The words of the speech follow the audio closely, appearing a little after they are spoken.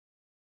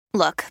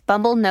Look,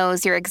 Bumble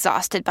knows you're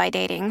exhausted by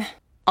dating.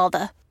 All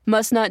the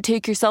must not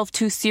take yourself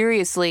too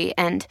seriously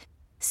and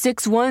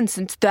 6'1"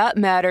 since that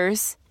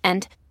matters.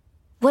 And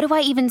what do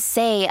I even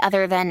say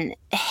other than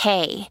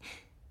hey?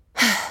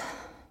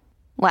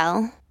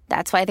 Well,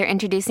 that's why they're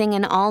introducing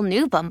an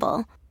all-new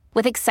Bumble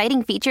with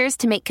exciting features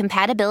to make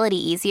compatibility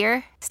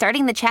easier,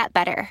 starting the chat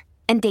better,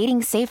 and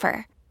dating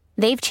safer.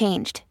 They've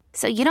changed,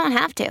 so you don't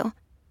have to.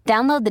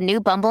 Download the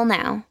new Bumble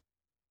now.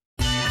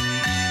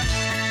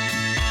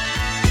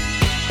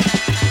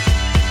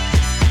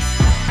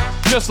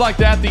 Just like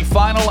that, the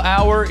final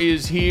hour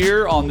is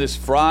here on this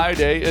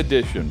Friday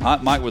edition.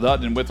 Hot Mike with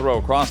Hutton and Withrow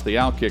across the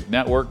Outkick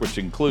Network, which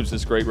includes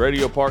this great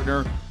radio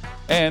partner,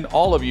 and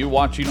all of you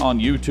watching on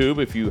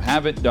YouTube. If you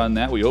haven't done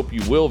that, we hope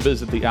you will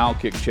visit the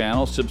Outkick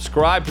channel.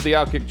 Subscribe to the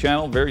Outkick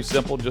channel. Very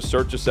simple. Just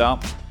search us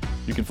out.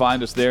 You can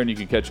find us there, and you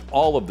can catch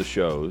all of the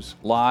shows,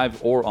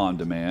 live or on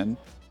demand.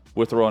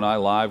 Withrow and I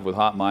live with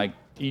Hot Mike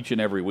each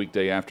and every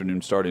weekday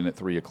afternoon starting at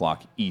 3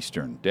 o'clock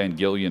Eastern. Dan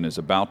Gilleon is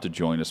about to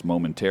join us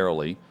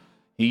momentarily.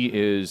 He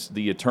is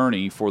the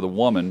attorney for the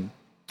woman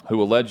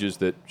who alleges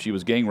that she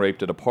was gang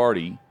raped at a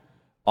party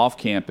off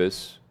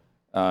campus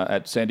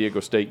at San Diego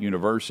State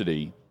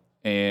University,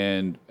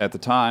 and at the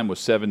time was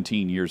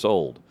 17 years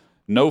old.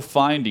 No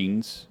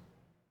findings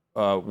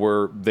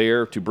were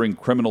there to bring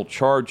criminal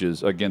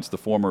charges against the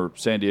former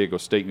San Diego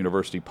State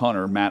University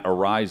punter, Matt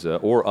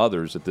Araiza, or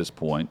others at this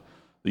point.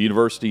 The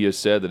university has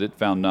said that it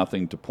found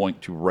nothing to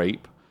point to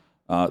rape.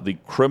 The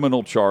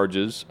criminal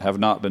charges have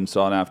not been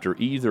sought after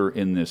either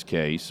in this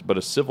case, but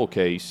a civil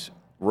case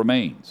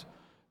remains.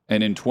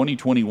 And in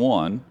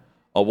 2021,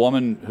 a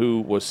woman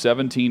who was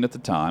 17 at the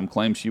time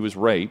claimed she was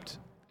raped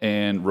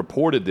and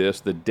reported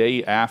this the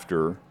day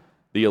after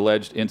the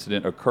alleged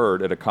incident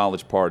occurred at a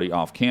college party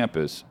off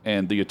campus.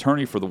 And the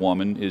attorney for the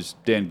woman is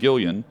Dan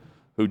Gilleon,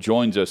 who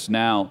joins us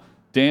now.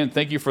 Dan,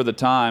 thank you for the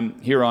time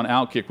here on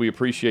Outkick. We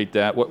appreciate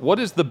that. What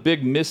is the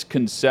big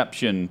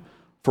misconception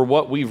for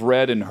what we've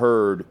read and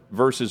heard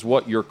versus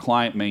what your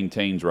client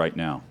maintains right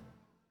now?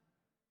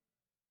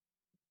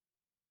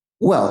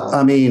 Well,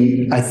 I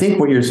mean, I think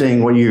what you're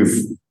saying, what you've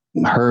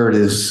heard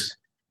is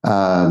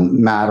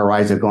Matt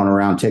Araiza going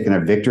around taking a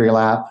victory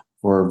lap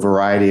for a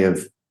variety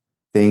of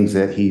things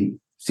that he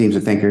seems to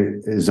think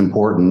is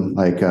important.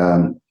 Like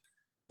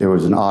there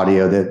was an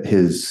audio that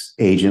his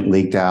agent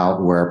leaked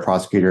out where a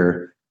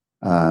prosecutor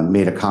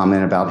made a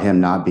comment about him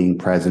not being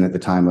present at the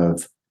time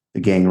of the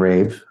gang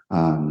rape.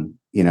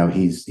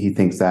 He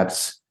thinks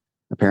that's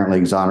apparently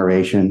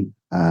exoneration.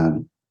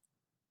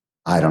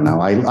 I don't know.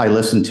 I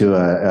listened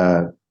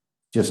to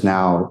just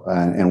now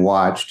and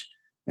watched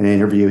an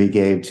interview he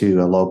gave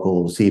to a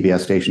local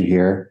CBS station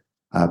here.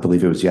 I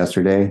believe it was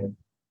yesterday.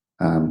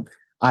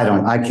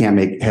 I can't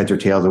make heads or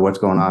tails of what's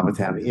going on with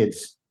him.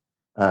 It's,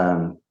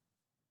 the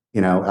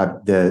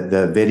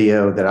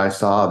video that I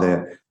saw,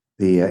 the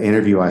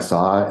interview I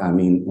saw. I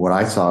mean, what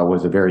I saw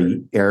was a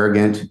very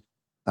arrogant,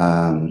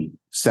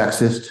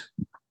 sexist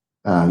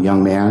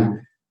young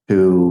man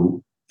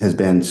who has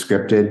been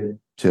scripted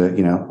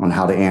on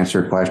how to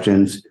answer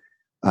questions.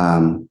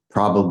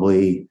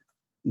 Probably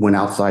went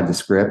outside the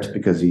script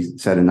because he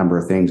said a number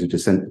of things that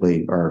just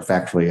simply are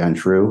factually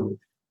untrue.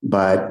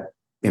 But,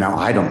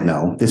 I don't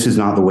know. This is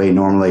not the way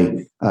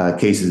normally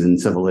cases in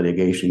civil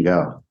litigation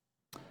go.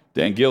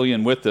 Dan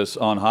Gilleon with us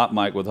on Hot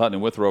Mike with Hutton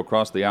and Withrow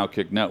across the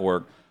Outkick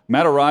Network.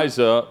 Matt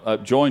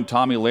Araiza joined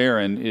Tommy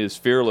Lahren, is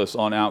fearless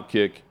on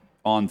Outkick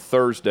on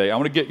Thursday. I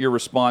want to get your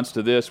response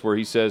to this, where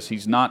he says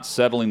he's not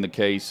settling the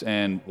case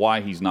and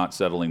why he's not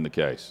settling the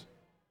case.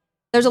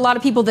 There's a lot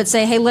of people that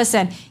say, hey,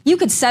 listen, you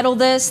could settle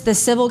the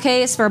civil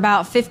case for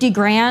about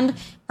 $50,000,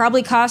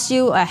 probably cost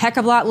you a heck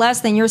of a lot less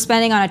than you're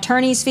spending on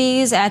attorney's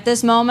fees at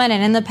this moment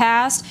and in the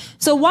past.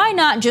 So why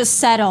not just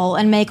settle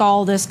and make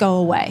all this go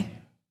away?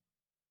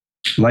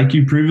 Like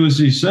you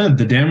previously said,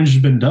 the damage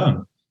has been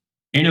done.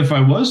 And if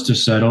I was to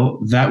settle,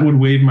 that would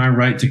waive my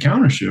right to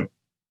countersue.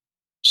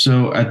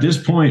 So at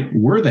this point,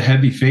 we're the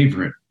heavy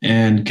favorite,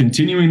 and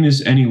continuing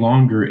this any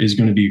longer is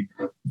going to be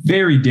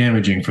very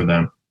damaging for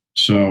them.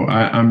 So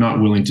I'm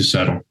not willing to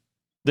settle.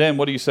 Dan,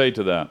 what do you say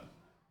to that?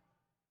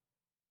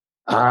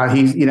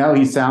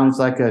 He sounds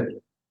like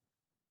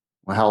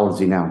how old is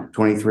he now?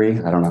 23?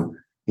 I don't know.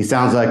 He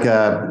sounds like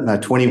a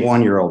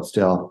 21-year-old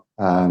still.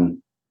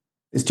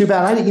 It's too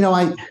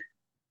bad.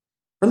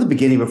 From the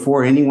beginning,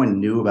 before anyone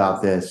knew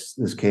about this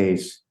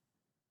case,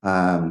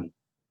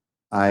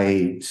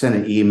 I sent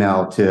an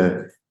email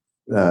to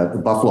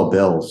the Buffalo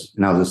Bills,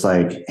 and I was just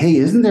like, hey,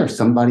 isn't there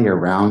somebody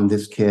around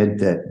this kid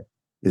that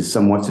is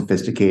somewhat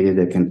sophisticated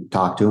that can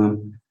talk to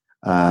him?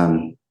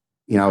 I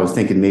was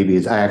thinking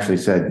maybe I actually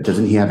said,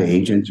 doesn't he have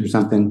agents or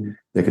something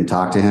that can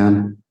talk to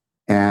him?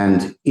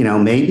 And,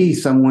 maybe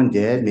someone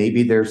did.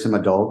 Maybe there's some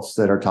adults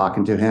that are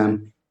talking to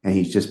him and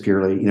he's just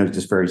purely,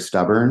 just very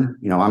stubborn.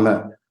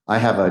 I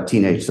have a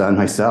teenage son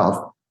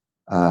myself,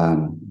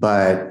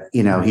 but,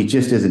 he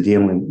just isn't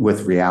dealing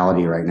with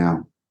reality right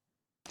now.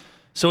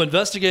 So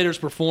investigators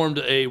performed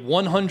a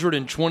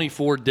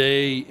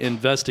 124-day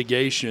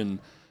investigation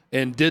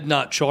and did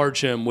not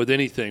charge him with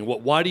anything.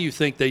 Why do you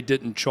think they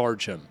didn't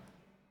charge him?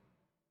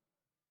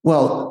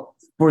 Well,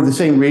 for the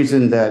same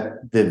reason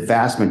that the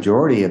vast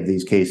majority of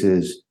these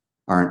cases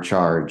aren't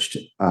charged.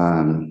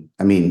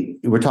 I mean,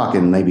 we're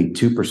talking maybe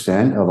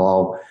 2% of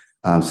all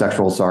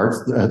sexual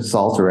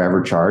assaults are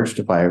ever charged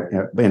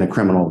in a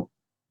criminal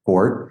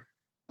court.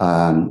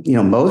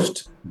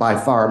 By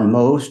far,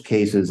 most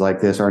cases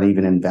like this aren't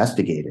even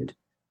investigated.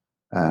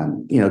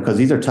 Because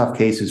these are tough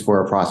cases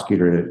for a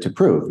prosecutor to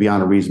prove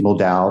beyond a reasonable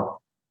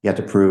doubt. You have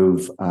to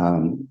prove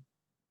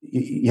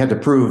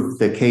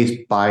the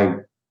case by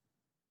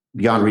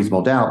beyond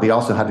reasonable doubt, but you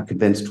also have to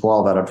convince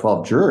 12 out of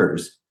 12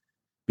 jurors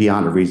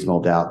beyond a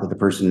reasonable doubt that the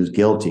person is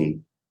guilty.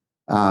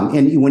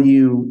 And when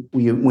you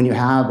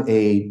have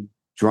a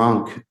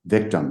drunk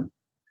victim,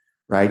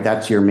 right,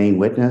 that's your main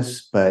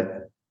witness,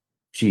 but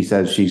she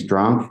says she's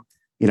drunk,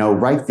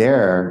 right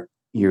there,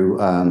 you're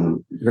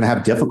going to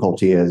have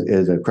difficulty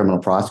as a criminal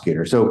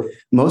prosecutor. So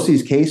most of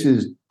these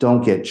cases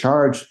don't get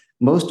charged.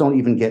 Most don't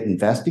even get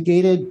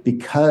investigated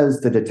because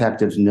the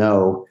detectives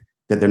know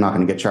that they're not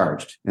going to get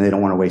charged and they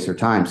don't want to waste their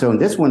time. So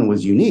this one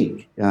was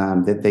unique,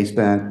 that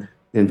the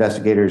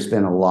investigators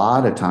spent a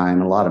lot of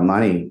time, a lot of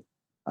money,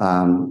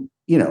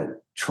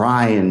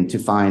 trying to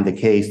find the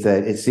case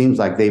that it seems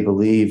like they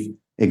believe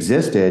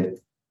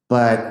existed,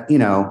 but,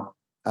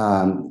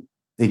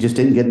 they just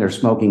didn't get in their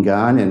smoking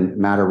gun, and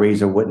Matt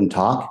Araiza wouldn't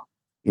talk.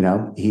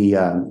 He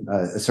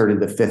asserted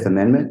the Fifth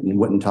Amendment and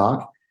wouldn't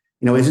talk.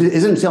 It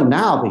isn't until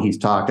now that he's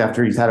talked,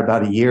 after he's had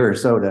about a year or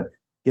so to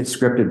get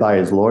scripted by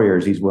his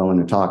lawyers. He's willing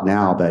to talk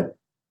now, but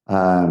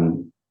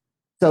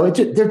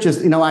they're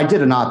just, I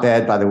did an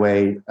op-ed, by the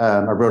way.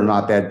 I wrote an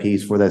op-ed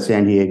piece for the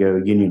San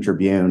Diego Union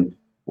Tribune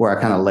where I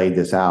kind of laid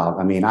this out.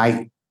 I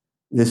mean,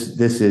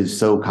 this is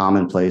so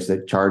commonplace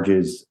that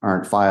charges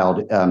aren't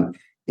filed.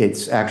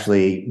 It's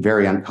actually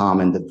very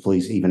uncommon that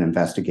police even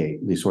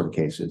investigate these sort of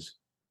cases.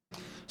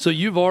 So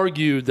you've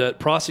argued that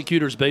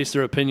prosecutors based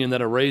their opinion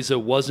that Araiza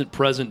wasn't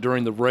present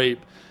during the rape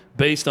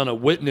based on a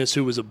witness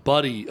who was a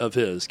buddy of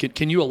his.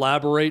 Can you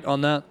elaborate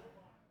on that?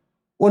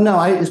 Well,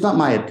 no, it's not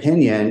my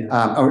opinion,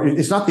 or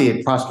it's not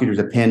the prosecutor's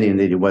opinion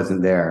that he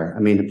wasn't there. I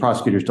mean, the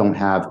prosecutors don't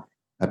have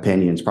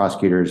opinions.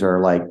 Prosecutors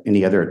are like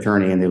any other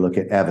attorney, and they look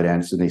at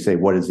evidence and they say,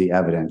 what is the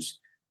evidence?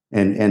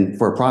 And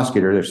for a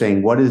prosecutor, they're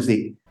saying,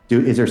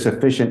 is there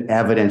sufficient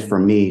evidence for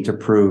me to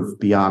prove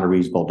beyond a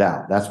reasonable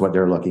doubt? That's what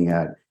they're looking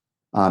at.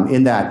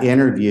 In that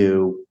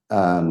interview,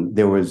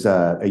 there was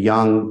a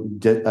young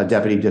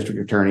deputy district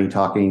attorney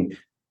talking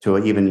to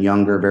an even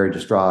younger, very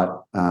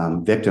distraught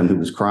victim who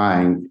was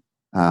crying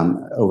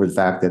over the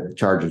fact that the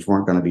charges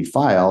weren't going to be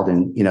filed.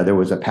 And, there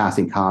was a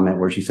passing comment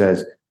where she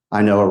says,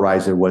 I know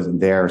Araiza wasn't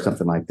there, or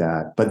something like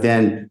that. But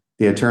then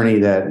the attorney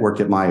that worked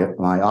at my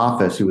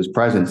office who was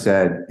present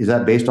said, is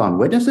that based on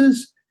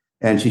witnesses?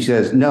 And she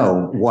says,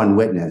 no, one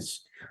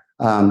witness.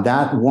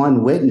 That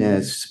one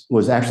witness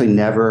was actually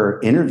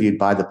never interviewed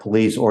by the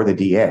police or the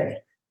DA.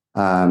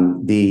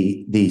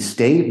 The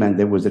statement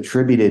that was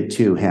attributed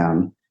to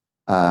him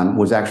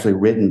was actually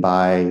written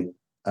by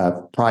a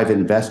private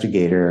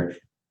investigator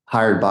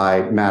hired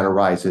by Matt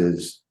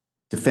Araiza's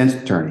defense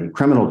attorney,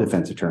 criminal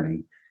defense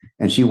attorney.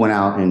 And she went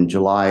out in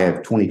July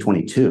of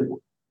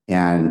 2022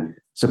 and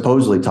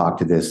supposedly talked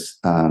to this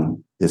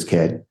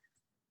kid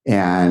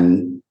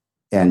and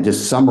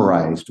just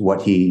summarized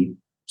what he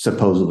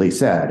supposedly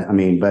said. I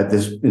mean, but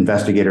this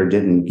investigator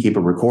didn't keep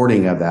a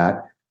recording of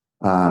that.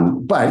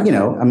 I'm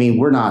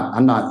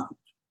not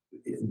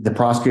the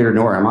prosecutor,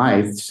 nor am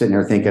I sitting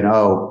there thinking,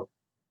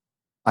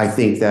 I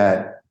think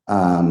that,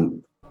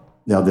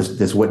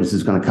 this witness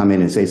is going to come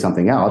in and say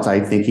something else. I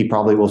think he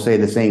probably will say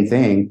the same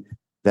thing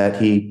that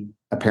he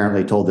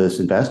apparently told this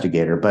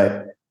investigator,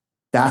 but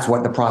that's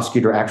what the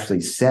prosecutor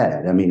actually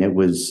said. I mean, it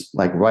was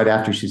like right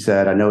after she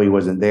said, I know he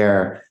wasn't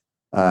there.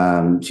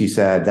 She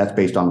said, that's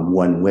based on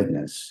one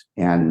witness.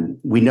 And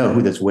we know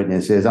who this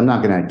witness is. I'm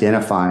not going to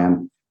identify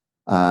him.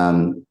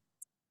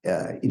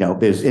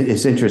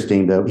 It's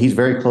interesting, though. He's a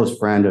very close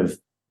friend of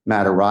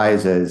Matt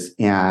Araiza's.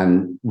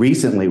 And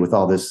recently, with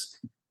all this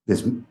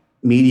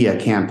media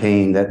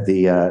campaign that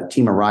the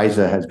Team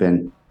Araiza has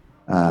been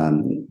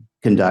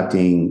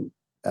conducting,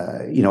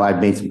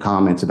 I've made some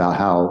comments about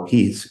how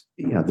he's,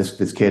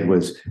 this kid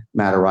was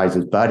Matt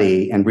Araiza's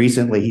buddy. And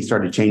recently, he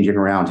started changing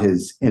around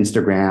his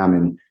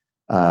Instagram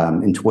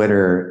and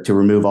Twitter to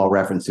remove all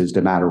references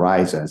to Matt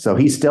Araiza. So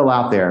he's still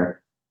out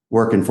there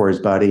working for his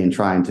buddy and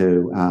trying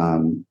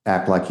to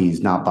act like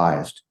he's not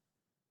biased.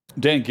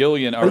 Dan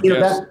Gilleon, our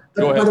guest.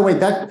 By the way,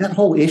 that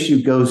whole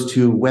issue goes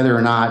to whether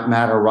or not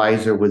Matt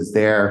Araiza was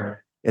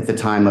there at the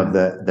time of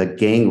the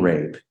gang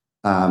rape.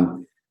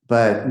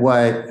 But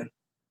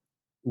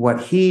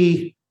what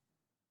he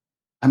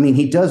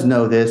does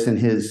know this, and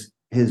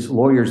his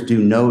lawyers do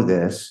know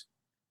this,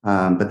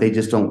 but they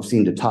just don't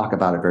seem to talk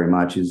about it very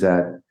much, is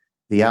that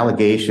the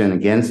allegation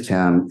against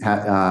him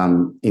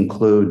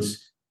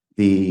includes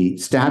the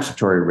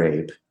statutory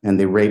rape and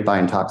the rape by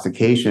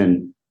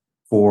intoxication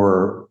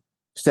for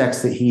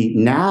sex that he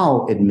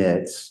now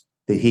admits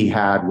that he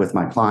had with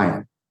my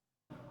client.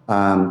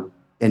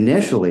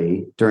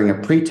 Initially, during a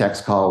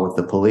pretext call with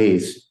the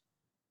police,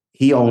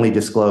 he only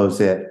disclosed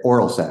that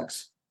oral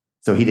sex.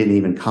 So he didn't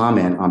even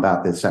comment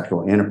about the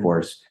sexual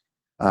intercourse.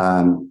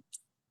 So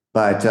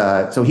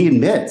he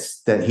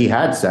admits that he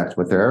had sex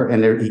with her,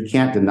 and he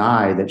can't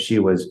deny that she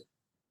was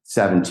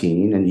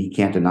 17, and he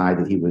can't deny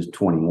that he was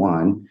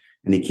 21,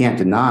 and he can't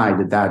deny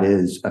that that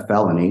is a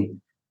felony.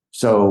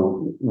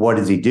 So what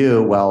does he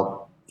do?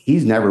 Well,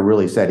 he's never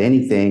really said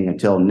anything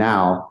until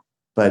now,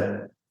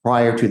 but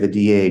prior to the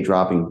DA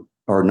dropping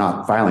or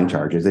not filing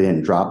charges, they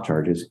didn't drop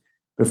charges.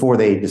 Before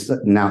they just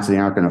announced they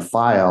aren't going to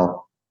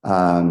file,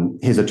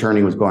 his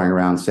attorney was going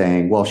around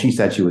saying, well, she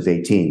said she was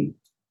 18.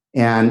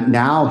 And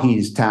now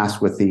he's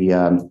tasked with he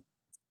has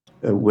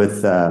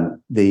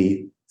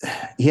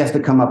to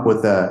come up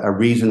with a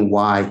reason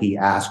why he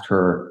asked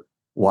her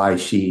why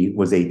she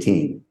was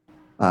 18.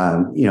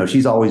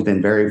 She's always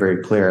been very,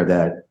 very clear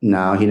that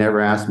no, he never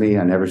asked me.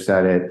 I never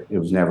said it. It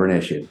was never an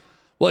issue.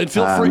 Well, and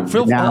feel free.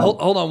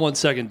 Hold on one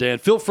second, Dan.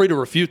 Feel free to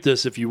refute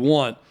this if you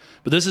want.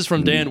 But this is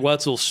from Dan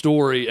Wetzel's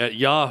story at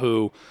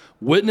Yahoo.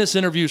 Witness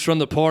interviews from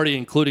the party,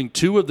 including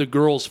two of the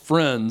girl's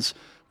friends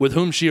with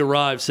whom she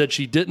arrived, said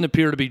she didn't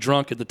appear to be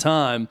drunk at the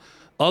time.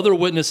 Other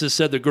witnesses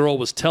said the girl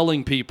was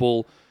telling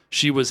people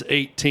she was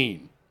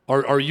 18.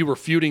 Are you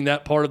refuting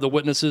that part of the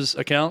witness's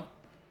account?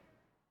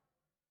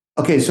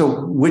 Okay,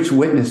 so which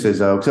witnesses,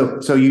 though?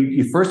 So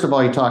you first of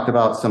all, you talked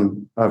about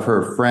some of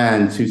her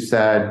friends who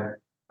said,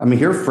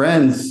 her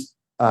friends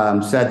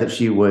said that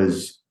she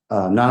was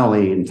not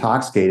only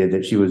intoxicated,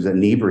 that she was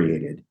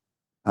inebriated.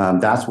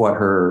 That's what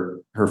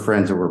her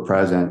friends that were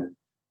present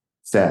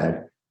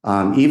said.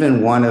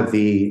 Even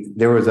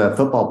there was a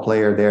football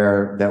player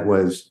there that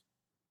was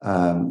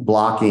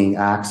blocking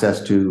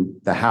access to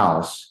the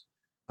house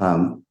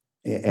and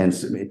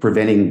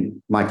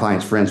preventing my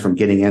client's friends from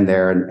getting in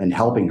there and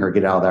helping her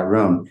get out of that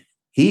room.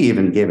 He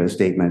even gave a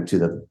statement to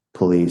the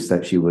police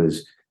that she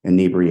was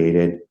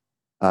inebriated.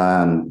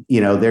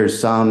 There's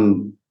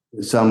some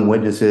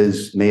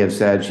witnesses may have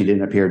said she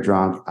didn't appear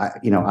drunk.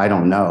 I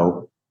don't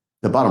know.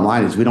 The bottom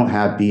line is we don't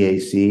have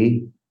BAC.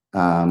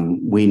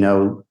 We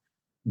know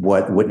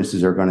what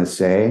witnesses are going to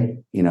say.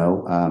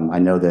 I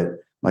know that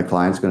my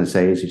client's going to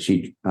say is that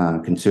she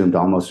consumed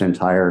almost an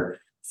entire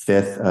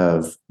fifth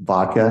of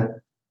vodka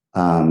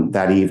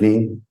that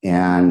evening.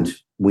 And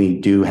we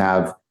do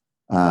have,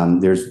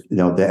 there's,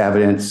 the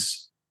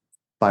evidence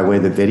by way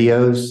of the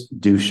videos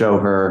do show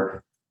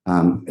her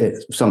at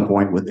some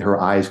point with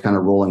her eyes kind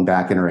of rolling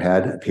back in her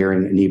head,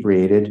 appearing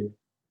inebriated.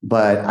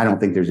 But I don't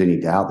think there's any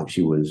doubt that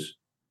she was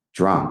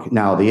drunk.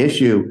 Now, the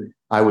issue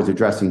I was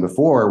addressing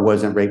before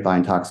wasn't rape by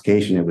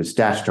intoxication. It was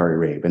statutory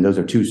rape. And those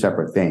are two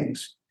separate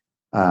things.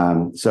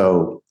 Matt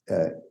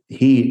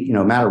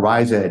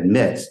Araiza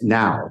admits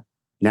now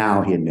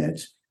he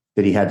admits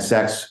that he had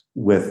sex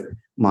with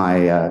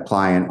my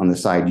client on the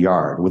side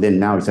yard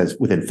now he says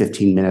within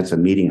 15 minutes of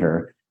meeting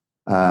her.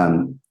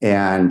 And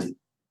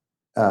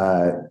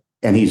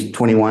he's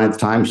 21 at the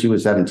time. She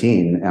was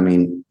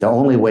 17. The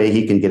only way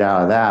he can get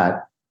out of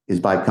that is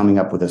by coming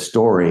up with a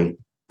story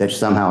that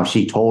somehow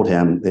she told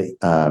him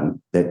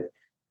that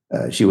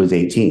she was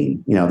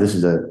 18. This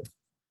is a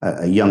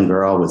young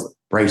girl with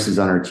braces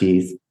on her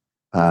teeth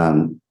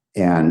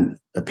and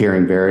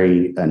appearing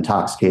very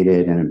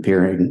intoxicated and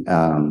appearing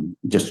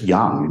just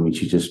young.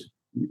 She's just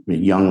a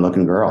young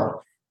looking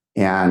girl.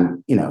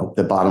 And,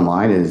 the bottom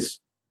line is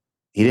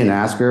he didn't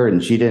ask her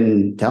and she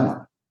didn't tell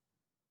him.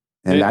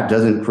 And that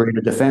doesn't create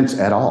a defense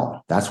at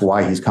all. That's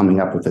why he's coming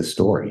up with this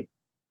story.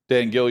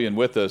 Dan Gilleon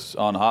with us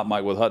on Hot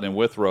Mic with Hutton and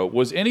Withrow.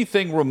 Was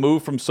anything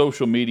removed from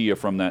social media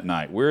from that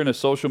night? We're in a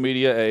social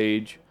media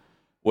age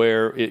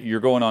where you're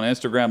going on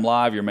Instagram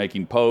Live, you're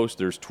making posts,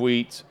 there's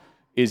tweets.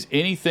 Is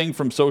anything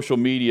from social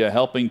media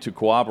helping to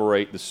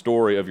corroborate the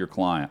story of your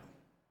client?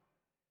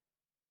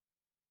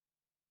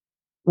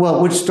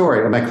 Well, which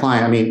story of my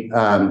client?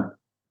 Or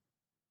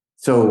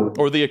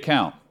the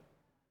account.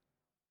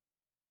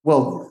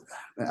 Well,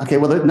 okay.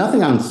 Well, there's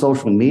nothing on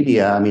social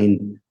media,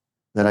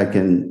 that I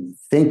can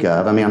think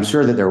of. I'm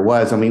sure that there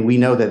was. We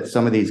know that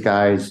some of these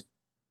guys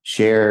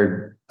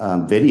shared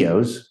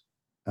videos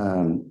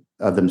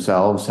of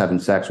themselves having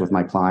sex with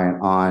my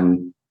client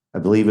on, I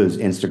believe it was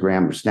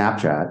Instagram or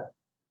Snapchat.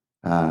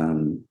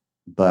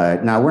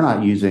 But now we're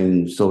not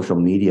using social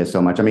media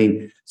so much.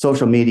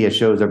 Social media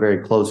shows a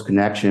very close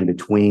connection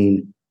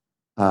between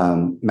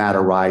Matt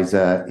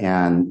Araiza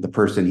and the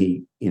person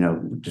he,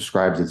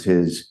 describes as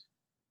his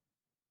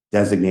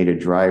designated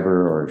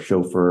driver or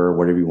chauffeur or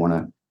whatever you want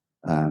to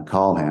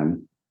call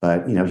him.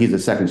 But, he's a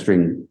second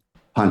string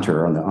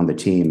punter on the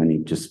team, and he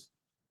just,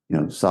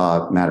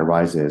 saw Matt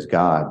Araiza as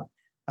God.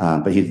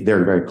 But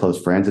they're very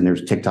close friends, and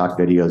there's TikTok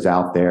videos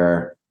out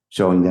there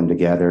showing them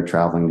together,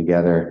 traveling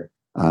together.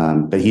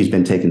 But he's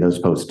been taking those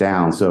posts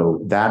down.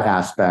 So that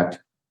aspect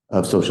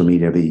of social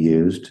media be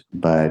used.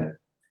 But,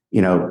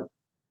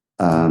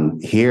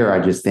 here I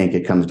just think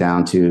it comes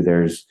down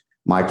to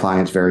my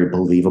client's very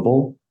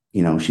believable.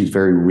 She's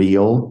very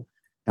real.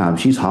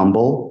 She's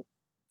humble.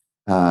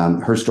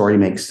 Her story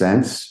makes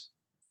sense.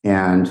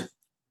 And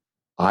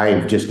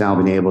I've just now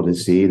been able to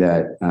see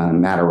that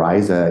Matt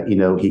Araiza,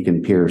 he can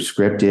appear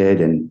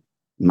scripted and,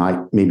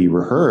 might maybe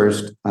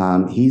rehearsed.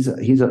 He's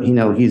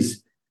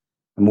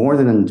more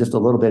than just a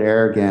little bit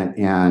arrogant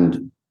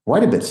and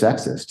quite a bit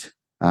sexist.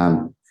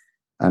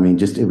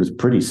 It was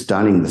pretty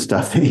stunning, the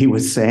stuff that he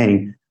was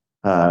saying,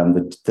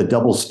 the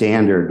double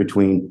standard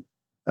between,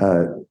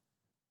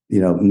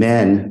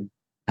 men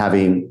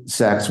having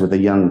sex with a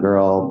young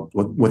girl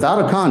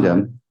without a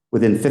condom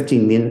within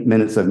 15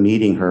 minutes of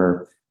meeting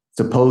her,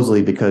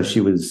 supposedly because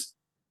she was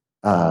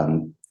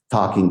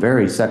talking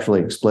very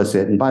sexually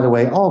explicit. And by the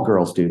way, all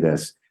girls do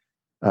this,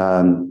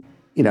 and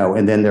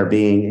then they're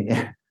being,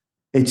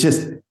 it's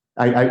just,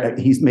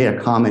 he's made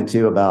a comment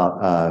too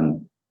about,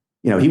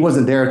 he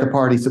wasn't there at the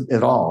party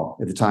at all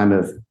at the time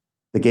of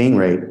the gang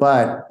rape,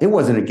 but it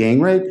wasn't a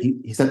gang rape.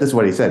 He said, this is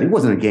what he said. It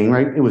wasn't a gang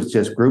rape. It was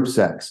just group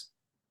sex.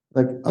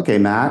 Like, okay,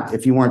 Matt,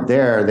 if you weren't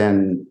there,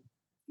 then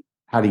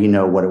how do you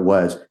know what it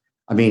was?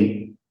 I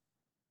mean,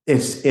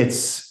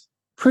 it's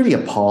pretty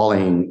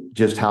appalling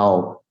just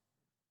how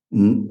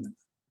to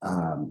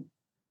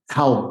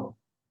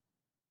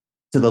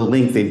the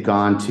length they've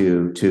gone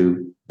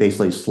to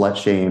basically slut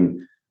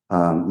shame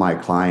my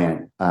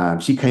client.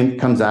 She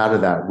comes out of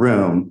that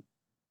room,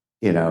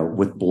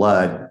 with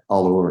blood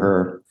all over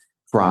her,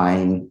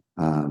 crying,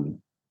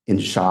 in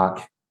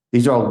shock.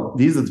 These are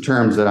the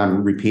terms that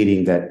I'm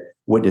repeating that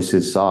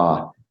witnesses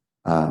saw,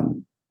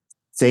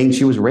 saying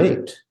she was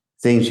raped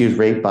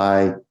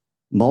by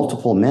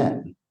multiple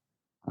men,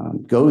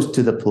 goes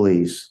to the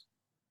police,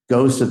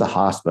 goes to the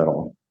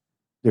hospital.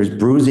 There's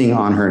bruising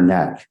on her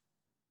neck.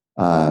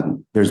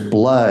 There's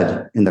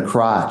blood in the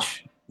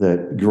crotch,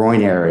 the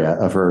groin area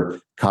of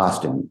her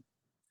costume.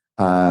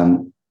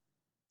 And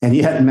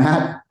yet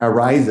Matt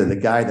Araiza, the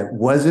guy that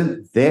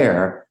wasn't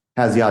there,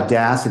 has the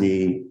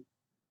audacity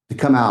to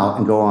come out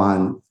and go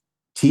on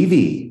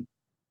TV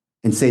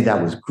and say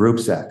that was group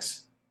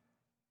sex.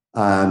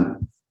 I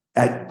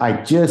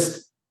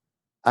just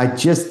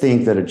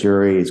think that a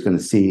jury is going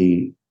to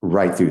see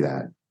right through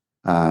that.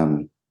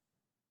 And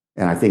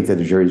I think that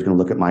the jury is going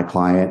to look at my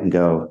client and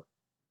go,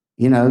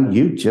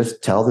 you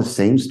just tell the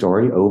same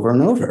story over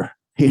and over.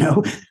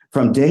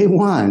 From day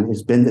one,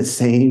 it's been the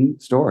same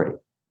story,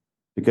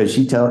 because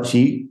she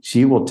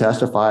will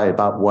testify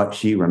about what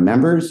she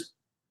remembers,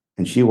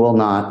 and she will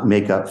not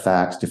make up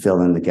facts to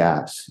fill in the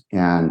gaps.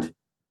 And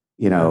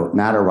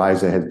Matt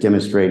Araiza has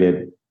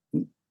demonstrated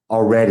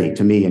already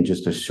to me in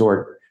just a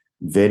short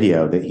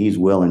video that he's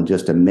willing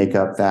just to make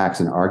up facts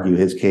and argue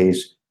his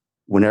case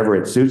whenever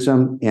it suits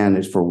him. And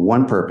it's for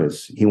one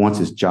purpose. He wants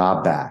his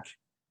job back.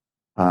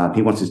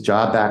 He wants his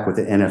job back with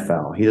the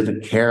NFL. He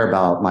doesn't care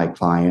about my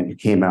client who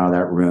came out of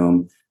that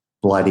room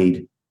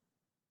bloodied,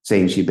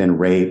 saying she'd been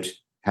raped,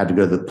 had to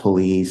go to the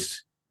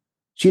police.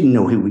 She didn't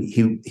know who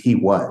he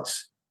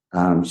was.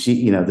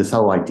 This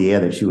whole idea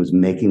that she was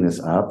making this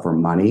up for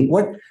money.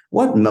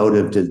 What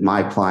motive does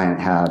my client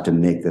have to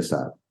make this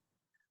up?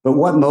 But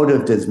what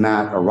motive does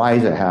Matt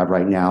Araiza have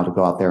right now to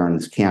go out there on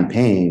this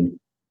campaign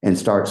and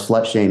start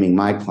slut shaming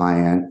my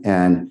client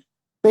and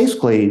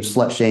basically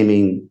slut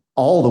shaming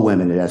all the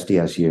women at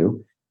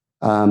SDSU?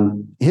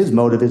 His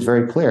motive is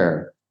very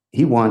clear.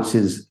 He wants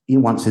his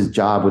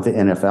job with the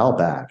NFL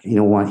back. He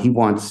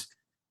wants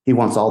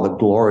all the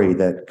glory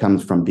that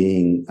comes from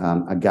being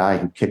a guy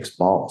who kicks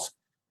balls.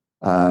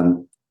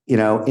 You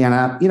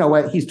know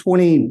what? He's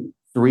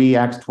 23,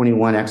 X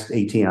 21, X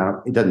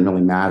 18. It doesn't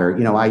really matter.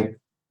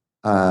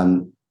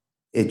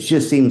 It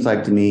just seems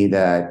like to me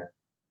that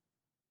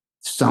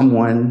some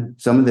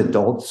of the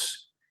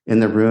adults in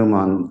the room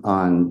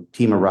on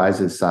Team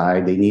Araiza's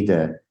side, they need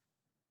to,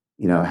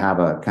 have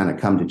a kind of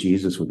come to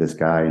Jesus with this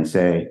guy and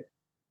say,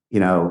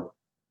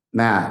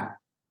 Matt,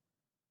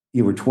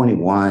 you were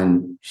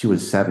 21. She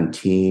was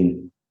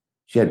 17.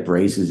 She had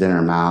braces in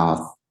her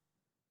mouth.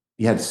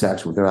 You had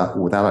sex without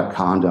a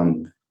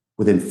condom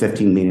within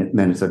 15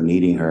 minutes of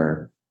meeting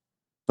her.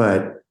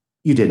 But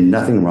you did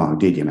nothing wrong,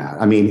 did you,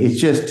 Matt? I mean,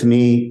 it's just, to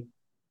me,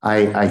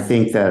 I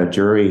think that a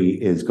jury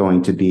is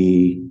going to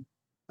be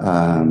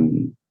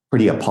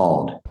pretty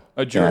appalled.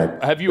 A jury.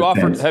 Have you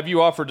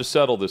offered to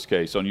settle this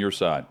case on your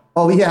side?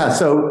 Oh, yeah.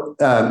 So,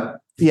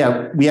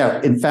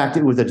 in fact,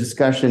 it was a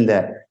discussion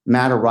that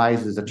Matt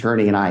Araiza's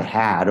attorney and I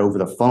had over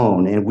the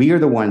phone, and we are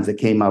the ones that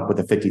came up with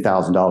a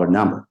 $50,000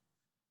 number.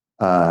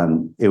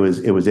 It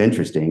was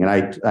interesting.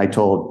 And I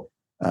told,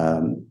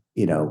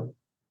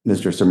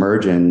 Mr.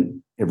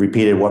 Submergent, it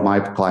repeated what my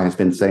client's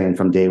been saying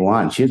from day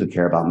one. She doesn't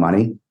care about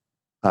money.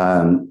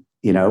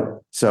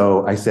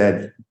 So I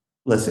said,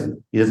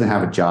 listen, he doesn't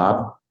have a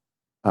job.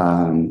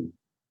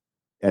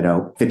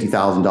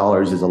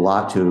 $50,000 is a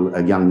lot to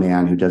a young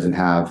man who doesn't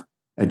have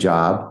a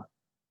job.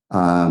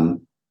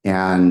 And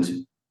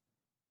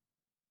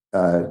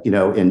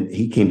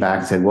he came back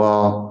and said,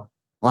 well,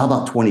 how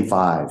about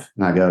 25?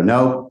 And I go,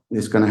 no,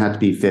 it's going to have to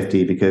be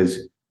 50,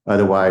 because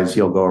otherwise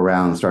he'll go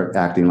around and start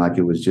acting like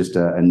it was just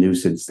a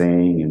nuisance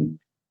thing.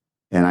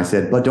 And I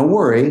said, but don't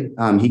worry,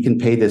 he can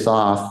pay this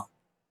off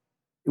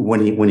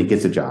when he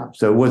gets a job.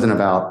 So it wasn't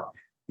about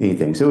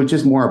anything. So it was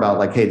just more about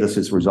like, hey, let's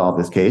just resolve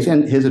this case.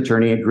 And his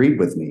attorney agreed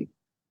with me.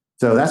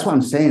 So that's what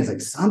I'm saying.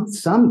 It's like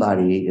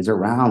somebody is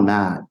around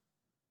Matt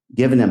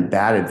given him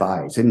bad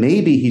advice. And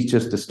maybe he's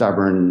just a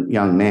stubborn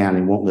young man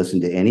and won't listen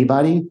to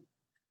anybody.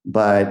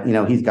 But,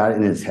 he's got it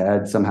in his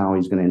head. Somehow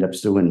he's going to end up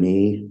suing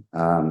me.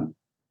 I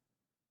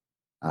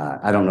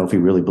don't know if he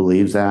really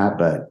believes that,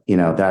 but,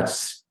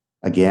 that's,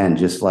 again,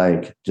 just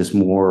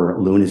more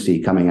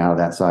lunacy coming out of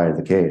that side of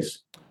the case.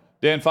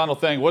 Dan, final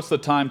thing. What's the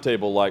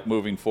timetable like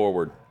moving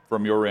forward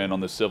from your end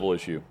on this civil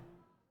issue?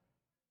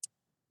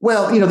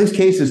 Well, these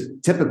cases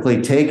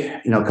typically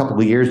take, a couple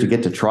of years to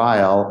get to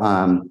trial.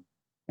 And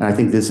I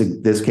think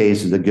this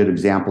case is a good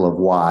example of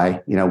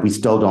why. We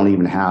still don't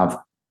even have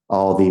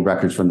all the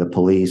records from the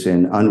police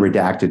in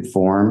unredacted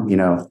form.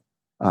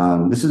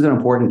 This is an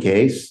important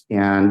case,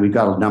 and we've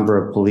got a number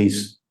of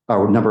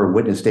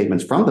witness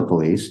statements from the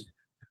police,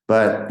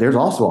 but there's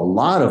also a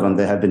lot of them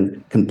that have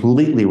been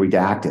completely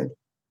redacted.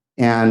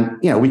 And,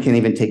 we can't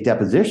even take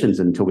depositions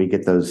until we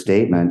get those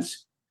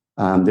statements.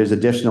 There's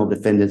additional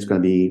defendants we're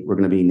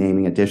going to be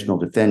naming additional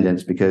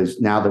defendants, because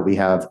now that we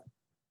have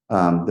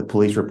the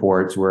police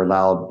reports,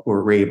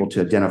 we're able to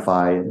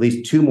identify at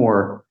least 2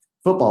 more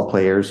football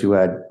players who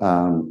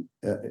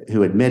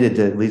admitted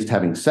to at least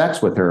having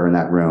sex with her in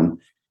that room.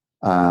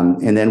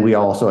 And then we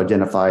also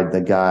identified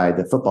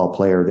the football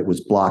player that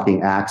was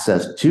blocking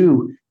access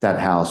to that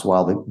house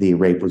while the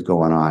rape was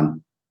going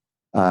on.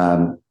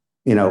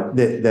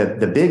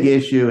 The big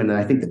issue, and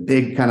I think the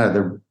big kind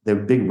of the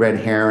big red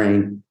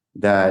herring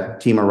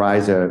that Team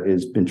Araiza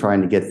has been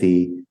trying to get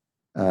the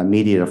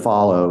media to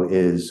follow,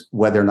 is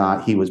whether or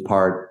not he was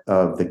part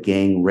of the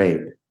gang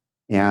rape.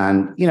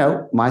 And,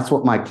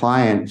 my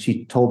client,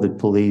 she told the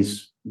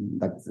police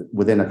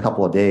within a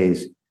couple of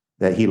days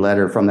that he led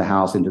her from the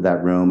house into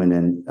that room, and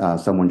then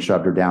someone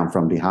shoved her down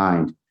from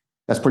behind.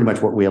 That's pretty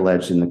much what we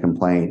alleged in the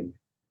complaint.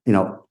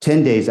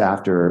 10 days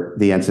after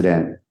the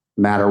incident,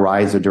 Matt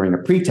Araiza, during a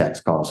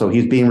pretext call, so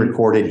he's being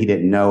recorded, he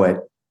didn't know it.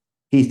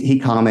 He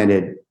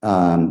commented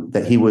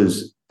that he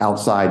was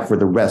outside for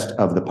the rest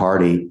of the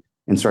party,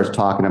 and starts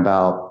talking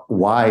about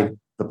why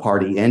the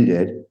party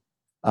ended.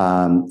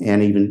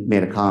 And even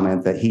made a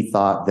comment that he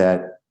thought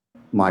that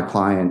my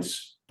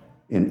clients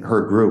in her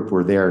group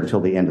were there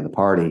until the end of the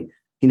party.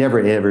 He never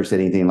ever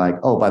said anything like,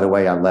 "Oh, by the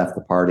way, I left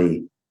the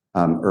party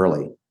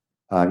early."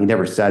 He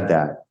never said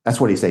that. That's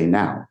what he's saying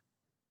now.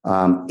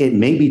 It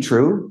may be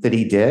true that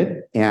he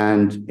did,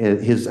 and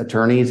his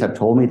attorneys have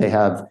told me they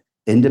have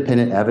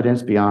independent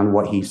evidence beyond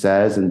what he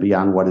says and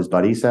beyond what his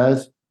buddy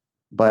says.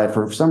 But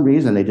for some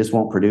reason, they just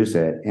won't produce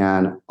it.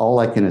 And all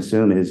I can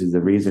assume is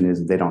the reason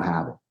is they don't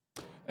have it.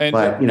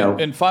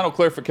 And final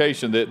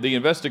clarification, the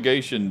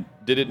investigation,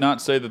 did it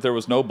not say that there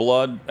was no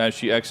blood as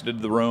she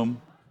exited the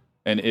room?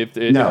 And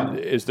No.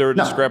 Is there a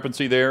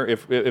discrepancy there?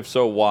 If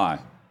so, why?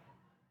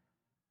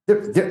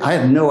 I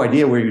have no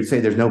idea where you'd say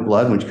there's no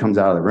blood when she comes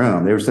out of the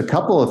room. There's a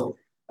couple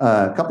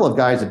of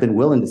guys have been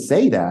willing to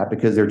say that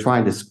because they're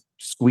trying to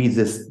squeeze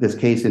this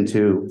case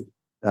into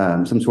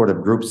some sort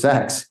of group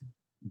sex.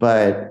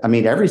 But I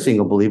mean, every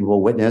single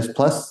believable witness.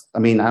 Plus, I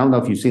mean, I don't know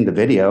if you've seen the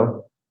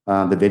video.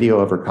 The video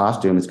of her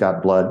costume, it's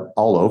got blood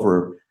all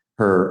over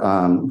her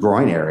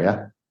groin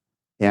area,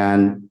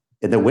 and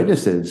the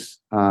witnesses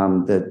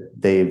that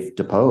they've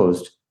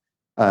deposed.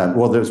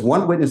 Well, there's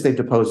one witness they've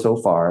deposed so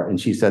far, and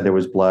she said there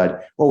was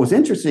blood. What was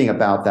interesting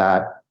about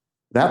that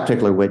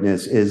particular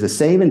witness is the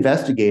same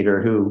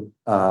investigator who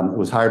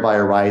was hired by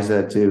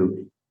Araiza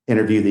to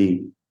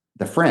interview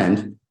the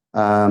friend.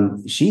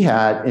 She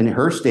had in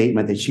her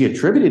statement that she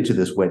attributed to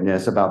this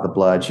witness about the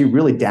blood. She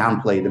really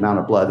downplayed the amount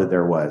of blood that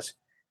there was.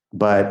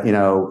 But,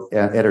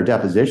 at her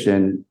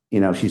deposition,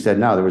 she said,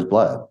 no, there was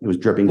blood. It was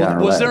dripping down her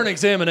leg. Was there an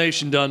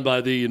examination done by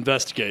the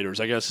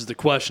investigators, I guess is the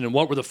question. And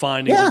what were the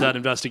findings of that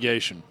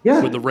investigation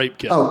with the rape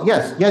kit? Oh,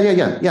 yes.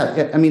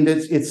 Yeah. I mean,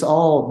 it's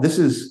all, this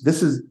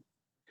is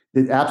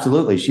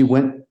absolutely. She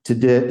went to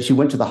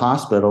the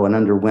hospital and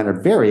underwent a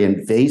very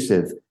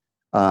invasive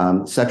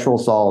sexual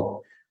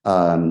assault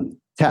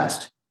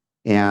test,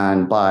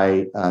 and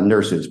by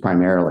nurses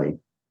primarily.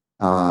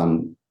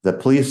 The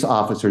police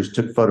officers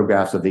took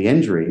photographs of the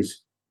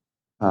injuries,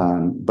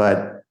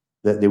 but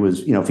there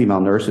was, female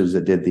nurses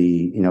that did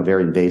the,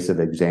 very invasive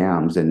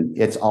exams, and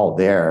it's all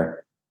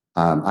there.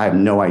 I have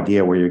no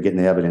idea where you're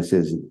getting the evidence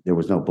is there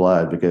was no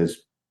blood,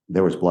 because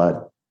there was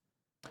blood.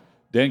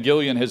 Dan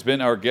Gilleon has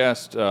been our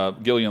guest,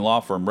 Gilleon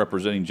Law Firm,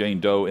 representing Jane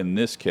Doe in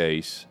this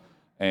case,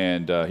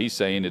 and he's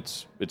saying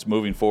it's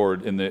moving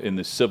forward in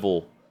the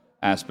civil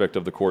aspect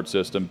of the court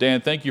system.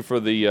 Dan, thank you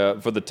for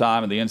the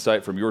time and the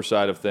insight from your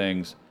side of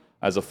things,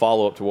 as a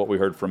follow-up to what we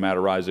heard from Matt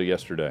Araiza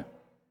yesterday.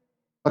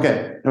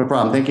 Okay, no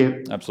problem. Thank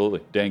you.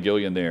 Absolutely. Dan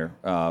Gilleon there,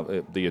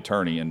 the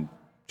attorney, and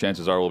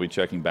chances are we'll be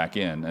checking back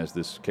in as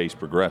this case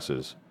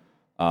progresses,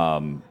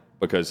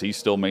 because he's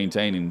still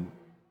maintaining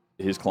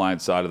his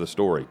client's side of the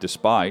story,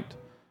 despite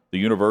the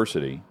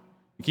university.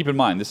 Keep in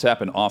mind, this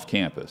happened off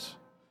campus.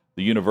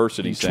 The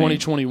university in saying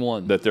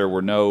 2021 that there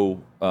were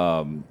no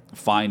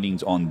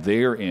findings on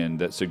their end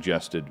that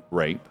suggested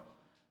rape,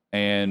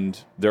 and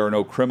there are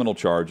no criminal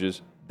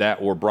charges that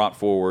were brought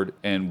forward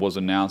and was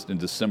announced in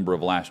December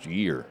of last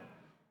year.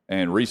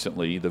 And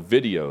recently, the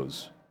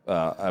videos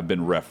have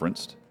been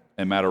referenced,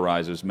 and Matt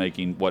Araiza's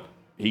making what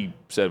he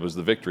said was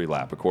the victory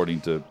lap,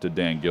 according to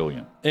Dan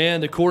Gilleon.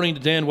 And according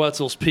to Dan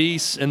Wetzel's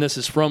piece, and this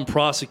is from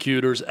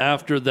prosecutors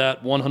after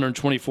that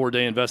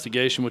 124-day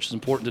investigation, which is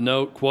important to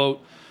note,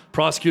 quote,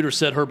 prosecutors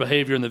said her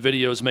behavior in the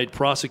videos made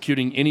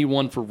prosecuting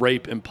anyone for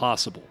rape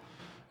impossible.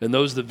 And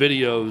those are the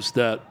videos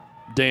that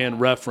Dan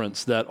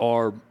referenced that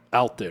are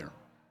out there.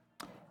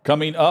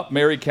 Coming up,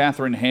 Mary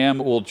Katharine Ham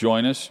will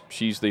join us.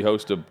 She's the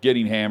host of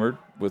Getting Hammered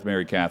with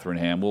Mary Katharine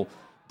Ham. We'll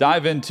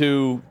dive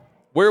into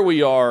where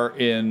we are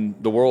in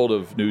the world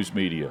of news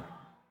media,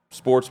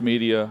 sports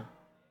media,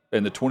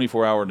 and the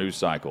 24-hour news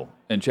cycle.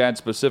 And Chad,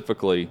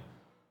 specifically,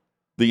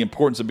 the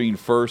importance of being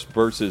first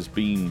versus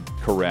being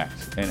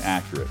correct and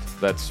accurate.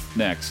 That's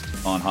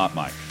next on Hot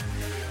Mic.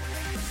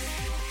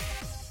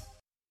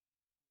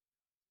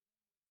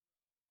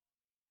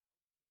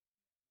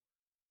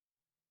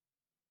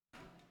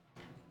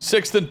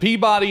 Sixth and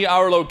Peabody,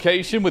 our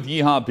location with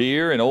Yeehaw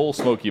Beer and Old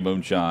Smoky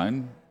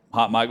Moonshine.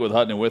 Hot Mic with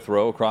Hutton and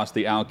Withrow across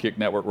the Outkick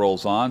Network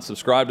rolls on.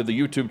 Subscribe to the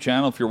YouTube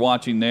channel if you're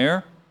watching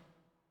there.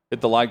 Hit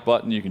the like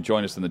button. You can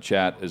join us in the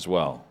chat as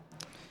well.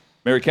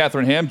 Mary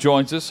Katharine Ham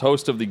joins us,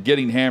 host of the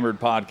Getting Hammered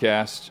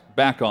podcast,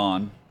 back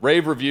on.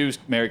 Rave reviews,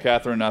 Mary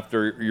Katharine,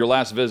 after your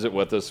last visit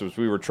with us, was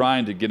we were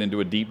trying to get into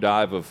a deep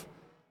dive of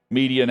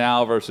media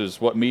now versus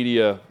what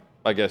media,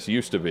 I guess,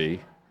 used to be.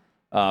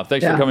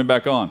 Thanks for coming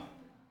back on.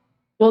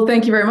 Well,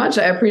 thank you very much.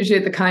 I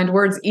appreciate the kind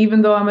words,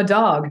 even though I'm a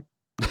dog.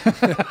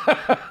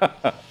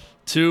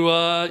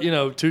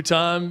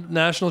 Two-time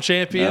national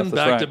champion,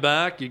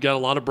 back-to-back. You got a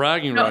lot of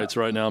bragging rights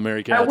right now,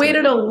 Mary Katharine. I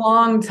waited a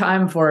long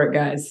time for it,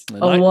 guys.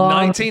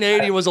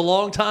 1980 was a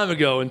long time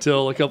ago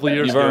until a couple of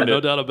years ago,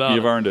 no doubt about it.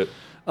 You've earned it.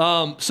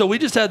 So we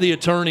just had the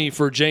attorney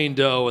for Jane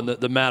Doe and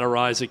the Matt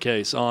Araiza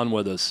case on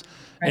with us,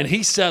 and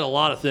he said a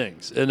lot of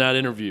things in that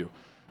interview.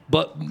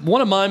 But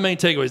one of my main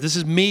takeaways, this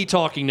is me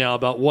talking now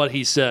about what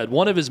he said.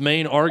 One of his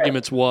main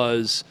arguments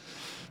was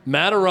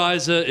Matt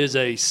Araiza is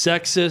a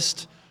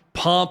sexist,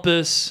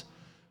 pompous,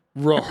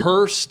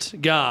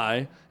 rehearsed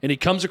guy, and he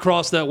comes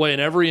across that way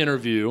in every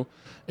interview,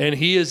 and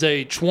he is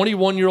a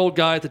 21-year-old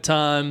guy at the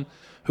time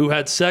who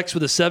had sex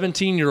with a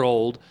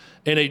 17-year-old,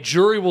 and a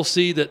jury will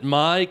see that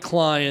my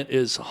client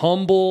is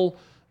humble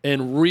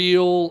and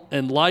real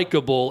and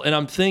likable, and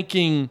I'm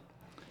thinking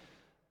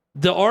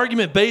the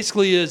argument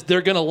basically is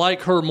they're going to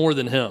like her more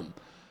than him.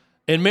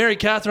 And Mary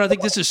Katharine, I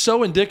think this is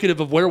so indicative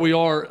of where we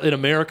are in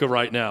America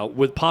right now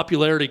with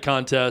popularity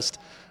contest,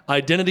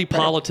 identity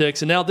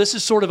politics, and now this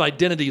is sort of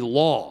identity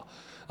law,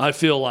 I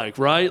feel like,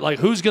 right? Like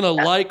who's going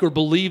to like or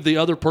believe the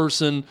other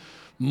person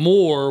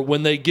more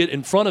when they get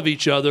in front of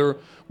each other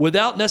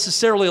without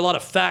necessarily a lot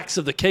of facts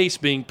of the case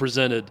being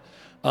presented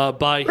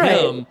by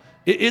him.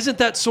 Isn't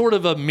that sort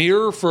of a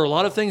mirror for a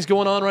lot of things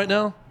going on right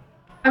now?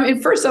 I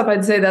mean, first off,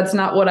 I'd say that's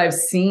not what I've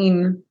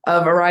seen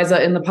of Araiza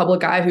in the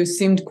public eye, who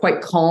seemed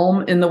quite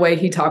calm in the way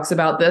he talks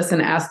about this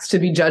and asks to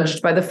be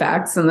judged by the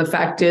facts. And the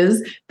fact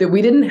is that we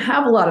didn't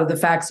have a lot of the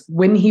facts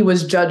when he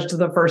was judged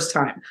the first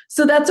time.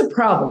 So that's a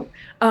problem.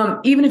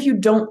 Even if you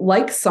don't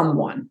like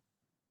someone,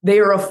 they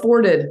are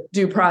afforded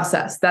due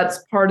process.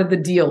 That's part of the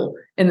deal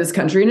in this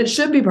country, and it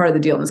should be part of the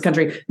deal in this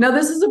country. Now,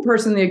 this is a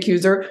person, the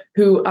accuser,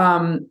 who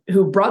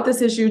brought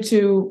this issue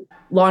to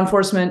law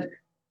enforcement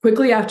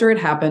quickly after it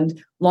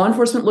happened. Law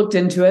enforcement looked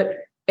into it,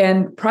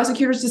 and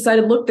prosecutors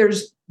decided, look,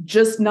 there's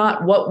just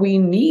not what we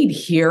need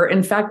here.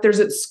 In fact, there's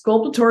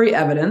exculpatory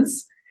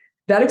evidence.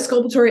 That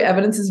exculpatory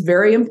evidence is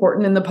very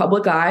important in the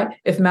public eye.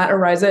 If Matt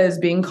Araiza is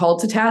being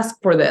called to task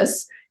for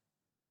this,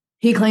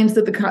 he claims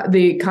that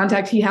the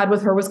contact he had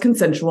with her was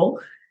consensual.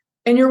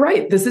 And you're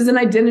right, this is an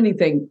identity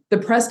thing. The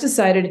press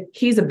decided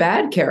he's a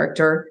bad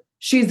character,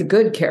 she's a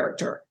good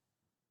character.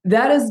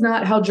 That is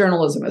not how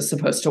journalism is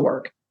supposed to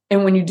work.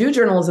 And when you do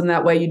journalism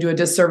that way, you do a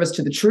disservice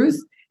to the truth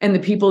and the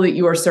people that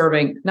you are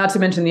serving, not to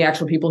mention the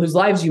actual people whose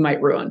lives you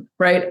might ruin,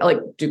 right? Like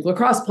Duke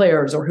lacrosse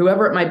players or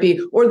whoever it might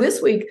be. Or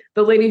this week,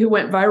 the lady who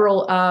went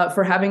viral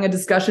for having a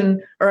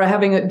discussion or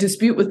having a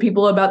dispute with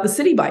people about the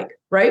city bike,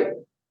 right?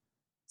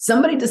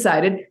 Somebody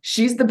decided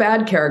she's the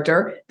bad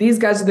character. These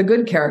guys are the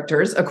good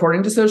characters,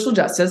 according to social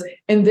justice.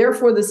 And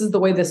therefore, this is the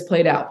way this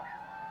played out.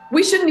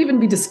 We shouldn't even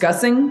be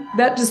discussing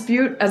that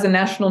dispute as a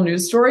national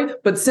news story.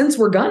 But since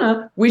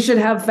we should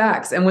have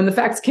facts. And when the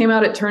facts came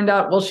out, it turned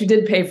out, well, she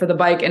did pay for the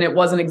bike and it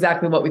wasn't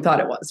exactly what we thought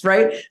it was,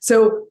 right?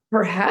 So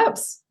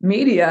perhaps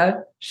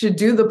media should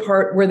do the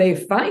part where they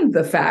find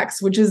the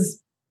facts, which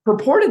is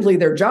purportedly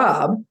their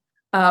job,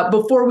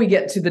 before we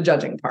get to the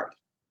judging part.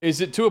 Is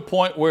it to a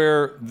point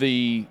where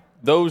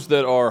those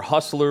that are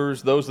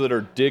hustlers, those that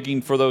are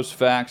digging for those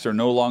facts are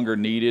no longer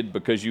needed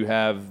because you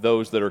have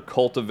those that are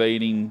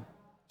cultivating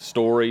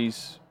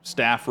stories,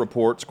 staff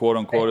reports, quote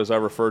unquote, as I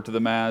refer to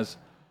them as,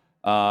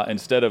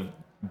 instead of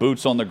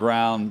boots on the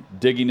ground,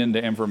 digging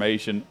into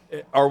information?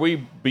 Are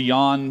we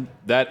beyond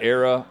that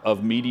era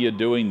of media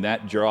doing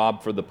that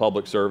job for the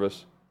public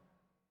service?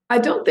 I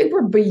don't think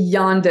we're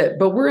beyond it,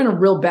 but we're in a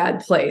real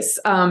bad place.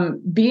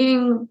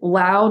 Being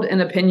loud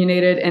and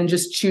opinionated and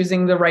just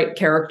choosing the right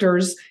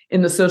characters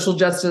in the social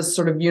justice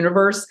sort of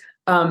universe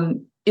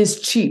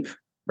is cheap,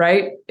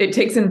 right? It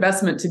takes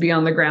investment to be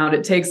on the ground.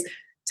 It takes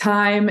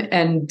time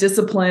and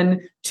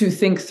discipline to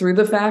think through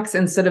the facts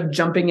instead of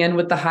jumping in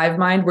with the hive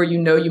mind where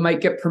you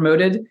might get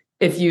promoted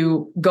if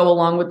you go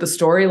along with the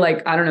story.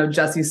 Like, I don't know,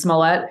 Jussie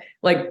Smollett,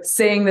 like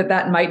saying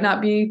that might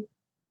not be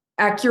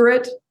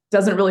accurate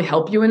doesn't really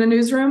help you in a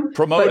newsroom.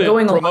 Promote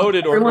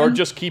it or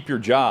just keep your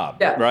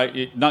job,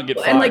 right? Not get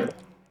fired.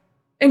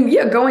 And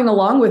going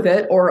along with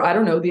it, or I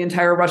don't know, the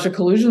entire Russia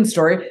collusion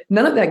story,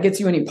 none of that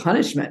gets you any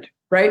punishment,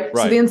 right?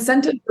 So the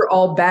incentives are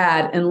all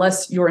bad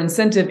unless your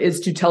incentive is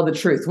to tell the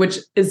truth, which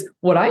is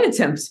what I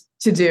attempt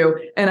to do.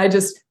 And I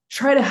just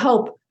try to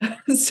help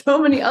so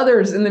many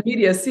others in the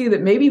media see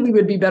that maybe we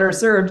would be better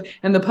served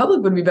and the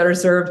public would be better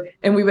served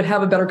and we would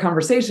have a better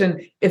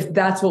conversation if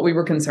that's what we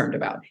were concerned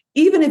about.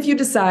 Even if you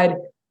decide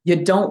you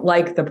don't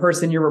like the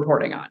person you're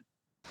reporting on.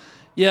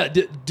 Yeah.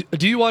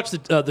 Do you watch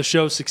the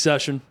show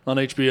Succession on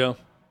HBO?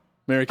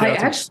 Mary Catherine?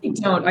 I actually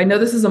don't. I know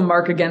this is a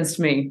mark against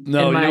me.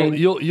 No,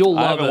 you'll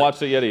love it. I haven't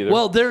watched it yet either.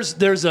 Well, there's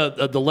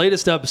the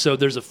latest episode.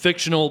 There's a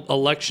fictional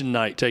election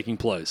night taking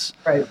place.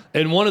 Right.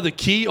 And one of the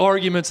key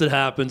arguments that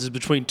happens is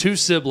between two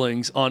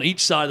siblings on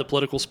each side of the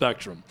political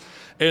spectrum.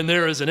 And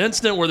there is an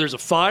incident where there's a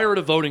fire at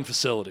a voting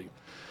facility.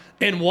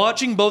 And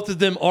watching both of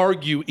them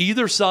argue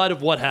either side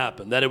of what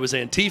happened, that it was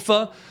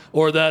Antifa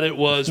or that it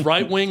was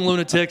right-wing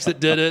lunatics that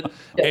did it,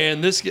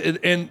 and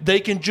they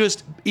can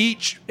just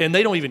and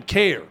they don't even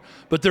care.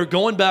 But they're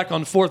going back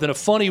and forth in a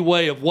funny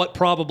way of what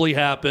probably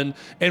happened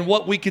and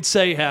what we could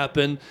say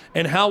happened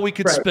and how we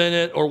could spin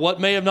it or what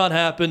may have not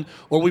happened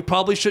or we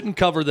probably shouldn't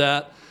cover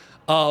that.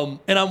 And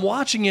I'm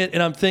watching it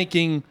and I'm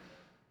thinking,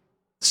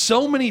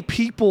 so many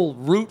people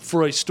root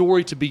for a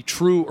story to be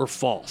true or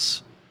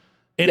false.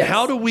 And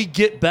how do we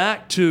get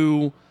back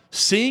to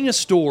seeing a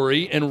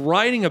story and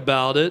writing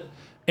about it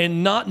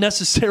and not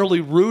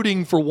necessarily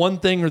rooting for one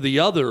thing or the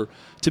other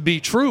to be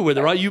true with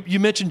it, right? You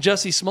mentioned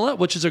Jussie Smollett,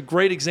 which is a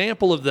great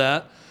example of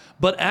that,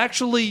 but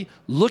actually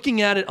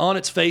looking at it on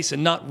its face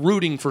and not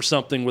rooting for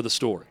something with a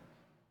story.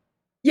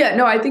 Yeah,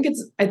 no, I think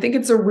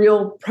it's a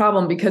real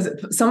problem because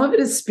some of it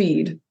is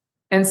speed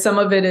and some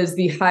of it is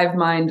the hive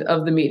mind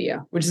of the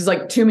media, which is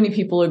like too many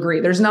people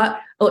agree.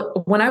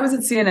 When I was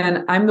at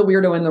CNN, I'm the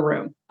weirdo in the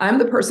room. I'm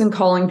the person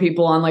calling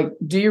people on like,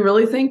 do you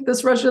really think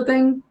this Russia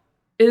thing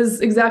is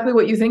exactly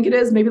what you think it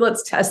is? Maybe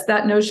let's test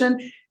that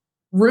notion.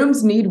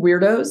 Rooms need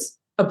weirdos,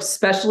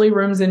 especially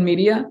rooms in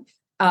media,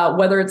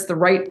 whether it's the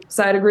right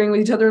side agreeing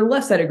with each other or the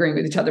left side agreeing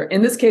with each other.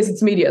 In this case,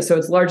 it's media, so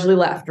it's largely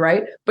left,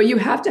 right? But you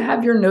have to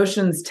have your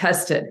notions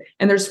tested,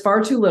 and there's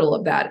far too little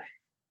of that.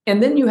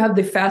 And then you have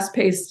the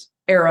fast-paced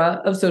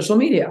era of social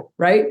media,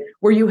 right?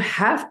 Where you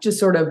have to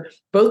sort of,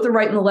 both the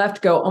right and the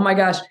left go, oh my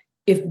gosh,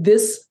 if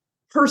this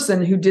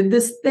person who did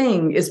this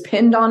thing is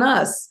pinned on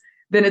us,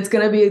 then this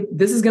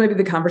is going to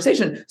be the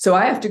conversation. So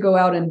I have to go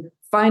out and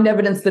find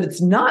evidence that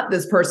it's not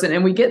this person.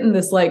 And we get in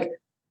this like,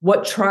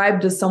 what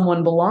tribe does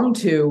someone belong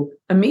to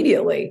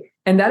immediately?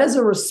 And that is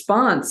a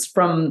response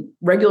from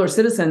regular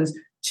citizens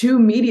to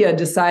media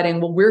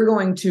deciding, well, we're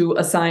going to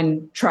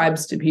assign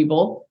tribes to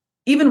people,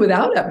 even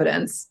without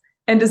evidence,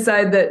 and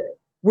decide that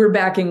we're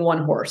backing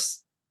one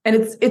horse. And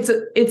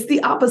it's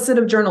the opposite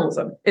of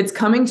journalism. It's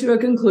coming to a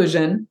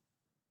conclusion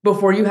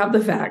before you have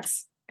the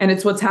facts. And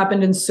it's what's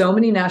happened in so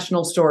many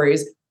national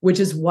stories,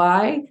 which is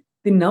why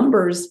the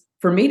numbers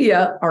for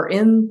media are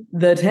in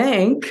the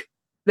tank.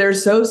 They're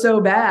so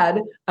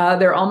bad.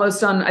 They're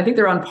almost I think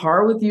they're on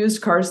par with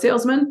used car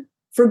salesmen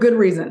for good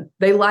reason.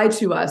 They lie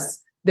to us.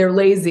 They're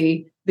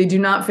lazy. They do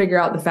not figure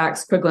out the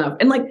facts quickly enough.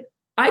 And like,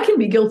 I can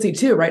be guilty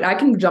too, right? I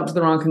can jump to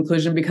the wrong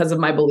conclusion because of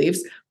my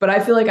beliefs, but I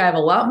feel like I have a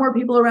lot more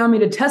people around me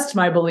to test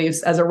my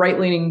beliefs as a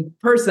right-leaning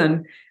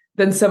person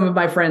than some of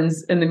my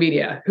friends in the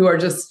media who are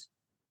just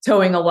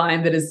towing a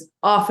line that is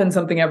often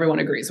something everyone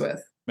agrees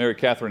with. Mary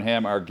Katharine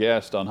Ham, our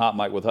guest on Hot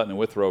Mic with Hutton and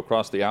Withrow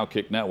across the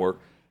Outkick Network.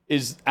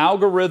 Is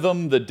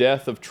algorithm the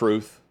death of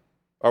truth?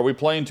 Are we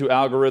playing to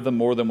algorithm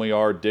more than we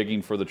are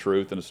digging for the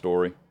truth in a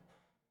story?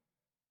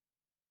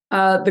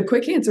 The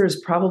quick answer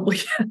is probably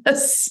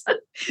yes.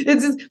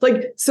 It's just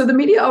like, so the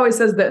media always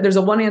says that there's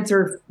a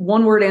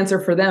one word answer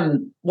for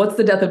them. What's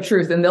the death of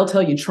truth? And they'll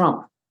tell you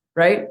Trump,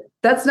 right?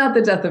 That's not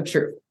the death of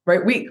truth,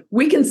 right?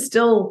 We can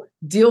still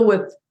deal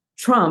with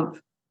Trump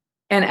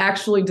and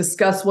actually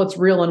discuss what's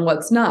real and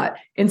what's not.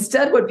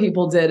 Instead, what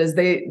people did is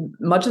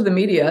much of the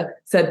media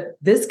said,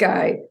 this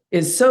guy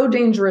is so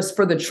dangerous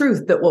for the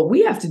truth that what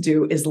we have to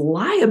do is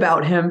lie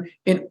about him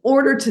in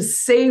order to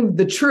save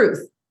the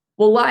truth.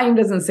 Well, lying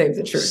doesn't save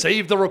the truth.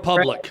 Save the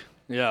republic.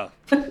 Right?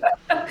 Yeah.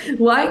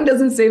 Lying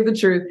doesn't save the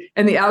truth.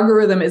 And the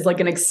algorithm is like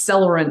an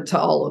accelerant to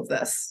all of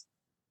this.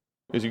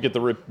 Because you get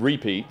the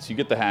repeats, you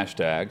get the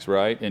hashtags,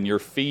 right? And you're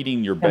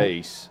feeding your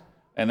base.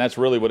 And that's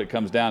really what it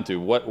comes down to.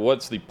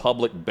 What's the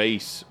public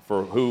base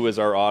for who is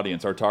our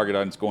audience, our target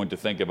audience going to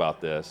think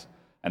about this?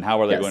 And how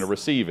are they going to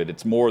receive it?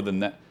 It's more than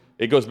that.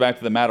 It goes back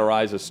to the Matt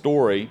Araiza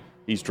story.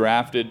 He's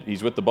drafted.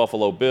 He's with the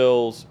Buffalo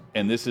Bills.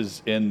 And this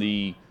is in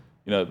the,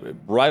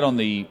 right on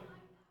the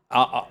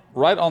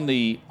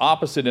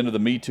opposite end of the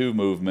Me Too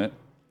movement,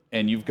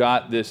 and you've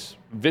got this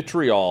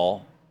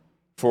vitriol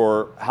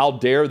for how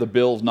dare the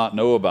Bills not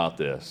know about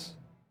this.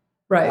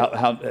 Right.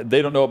 How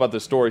they don't know about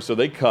this story, so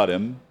they cut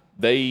him.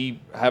 They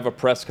have a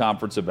press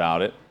conference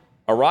about it.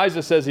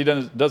 Araiza says he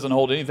doesn't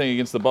hold anything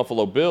against the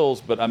Buffalo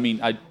Bills, but I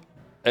mean,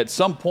 at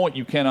some point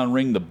you can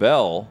unring the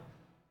bell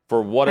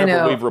for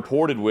whatever we've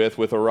reported with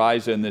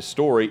Araiza in this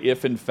story,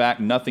 if in fact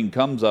nothing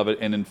comes of it,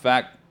 and in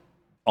fact,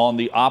 on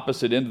the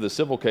opposite end of the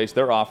civil case,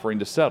 they're offering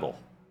to settle.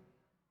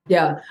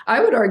 Yeah,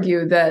 I would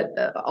argue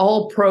that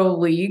all pro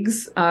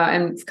leagues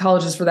and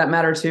colleges for that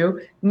matter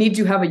too need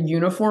to have a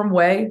uniform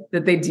way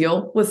that they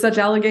deal with such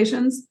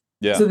allegations.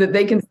 Yeah. So that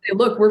they can say,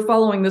 look, we're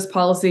following this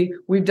policy.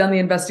 We've done the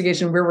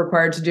investigation we're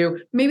required to do.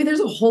 Maybe there's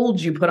a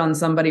hold you put on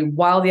somebody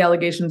while the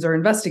allegations are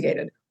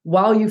investigated,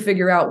 while you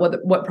figure out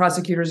what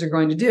prosecutors are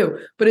going to do.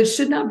 But it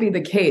should not be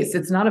the case.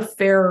 It's not a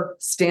fair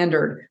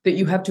standard that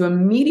you have to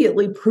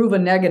immediately prove a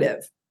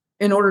negative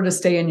in order to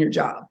stay in your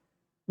job.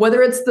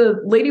 Whether it's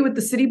the lady with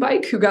the city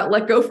bike who got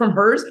let go from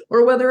hers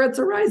or whether it's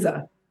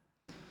Araiza.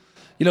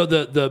 You know,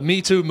 the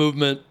Me Too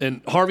movement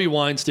and Harvey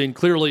Weinstein,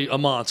 clearly a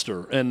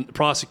monster and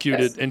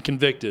prosecuted and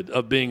convicted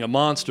of being a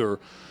monster.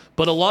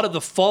 But a lot of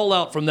the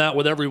fallout from that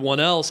with everyone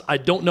else, I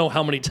don't know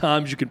how many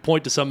times you can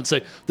point to someone and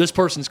say, this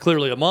person's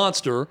clearly a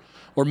monster,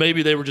 or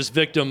maybe they were just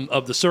victim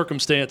of the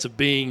circumstance of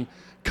being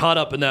caught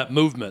up in that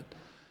movement.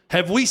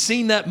 Have we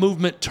seen that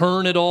movement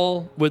turn at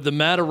all with the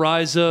Matt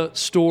Araiza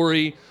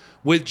story,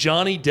 with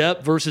Johnny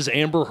Depp versus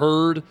Amber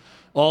Heard?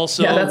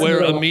 Also, where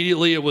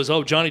immediately it was,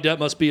 Johnny Depp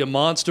must be a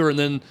monster, and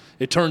then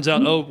it turns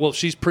out,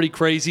 she's pretty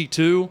crazy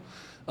too,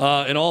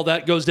 and all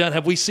that goes down.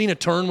 Have we seen a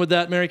turn with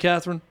that, Mary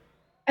Katharine?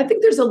 I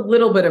think there's a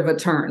little bit of a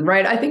turn,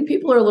 right? I think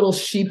people are a little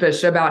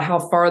sheepish about how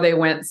far they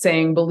went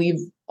saying believe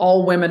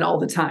all women all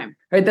the time,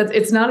 right?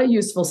 It's not a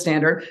useful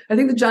standard. I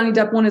think the Johnny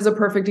Depp one is a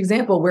perfect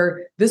example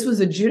where this was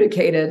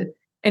adjudicated,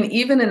 and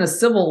even in a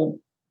civil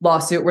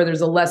lawsuit where there's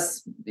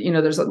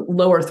there's a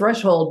lower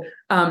threshold,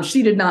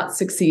 she did not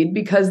succeed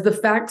because the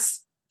facts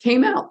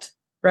came out,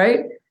 right?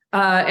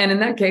 And in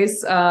that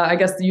case, I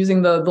guess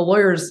using the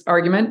lawyer's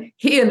argument,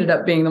 he ended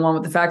up being the one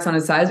with the facts on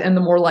his side and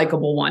the more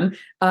likable one.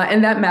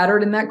 And that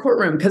mattered in that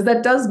courtroom because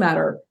that does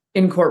matter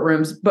in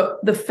courtrooms, but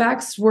the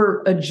facts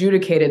were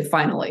adjudicated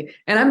finally.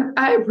 And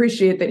I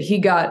appreciate that he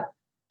got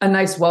a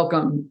nice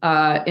welcome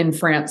in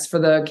France for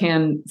the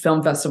Cannes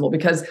Film Festival,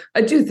 because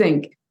I do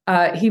think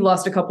he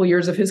lost a couple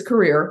years of his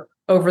career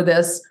over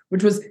this,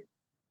 which was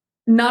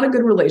not a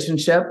good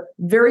relationship,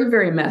 very,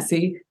 very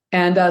messy,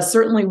 and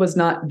certainly was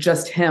not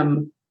just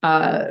him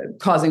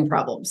causing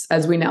problems,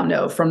 as we now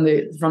know from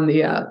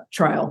the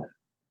trial.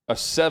 A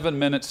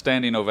 7-minute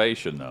standing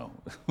ovation, though.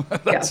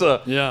 That's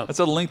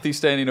a lengthy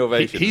standing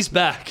ovation. He's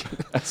back.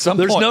 At some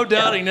There's point. no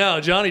doubting now.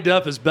 Johnny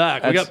Depp is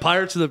back. We got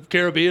Pirates of the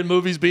Caribbean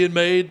movies being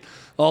made.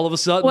 All of a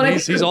sudden,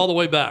 he's all the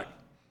way back.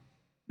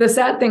 The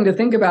sad thing to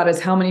think about is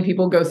how many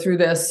people go through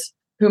this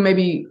who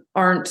maybe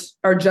are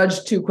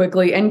judged too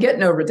quickly and get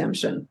no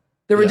redemption.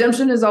 The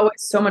redemption is always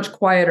so much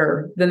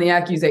quieter than the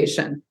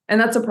accusation, and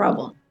that's a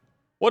problem.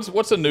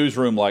 What's a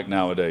newsroom like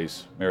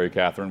nowadays, Mary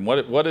Katharine?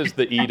 What is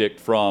the edict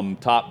from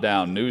top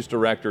down, news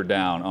director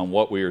down, on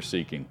what we are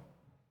seeking?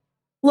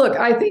 Look,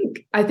 I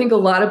think a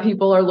lot of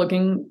people are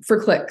looking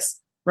for clicks,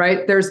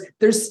 right?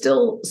 There's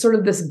still sort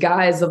of this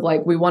guise of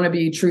like, we want to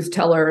be truth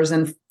tellers.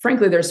 And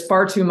frankly, there's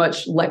far too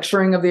much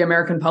lecturing of the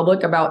American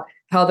public about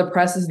how the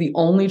press is the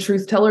only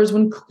truth tellers,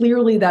 when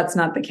clearly that's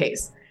not the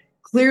case.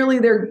 Clearly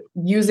they're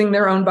using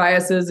their own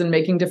biases and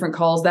making different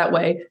calls that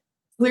way.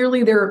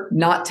 Clearly they're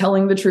not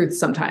telling the truth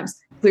sometimes.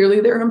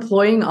 Clearly they're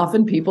employing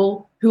often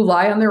people who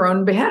lie on their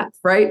own behalf,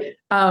 right?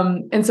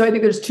 And so I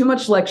think there's too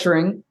much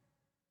lecturing,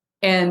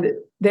 and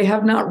they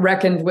have not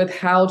reckoned with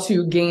how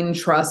to gain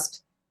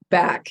trust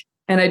back.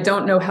 And I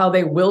don't know how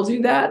they will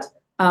do that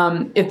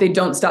if they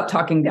don't stop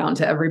talking down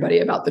to everybody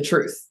about the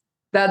truth.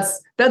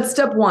 That's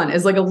step one,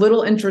 is like a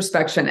little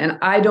introspection. And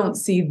I don't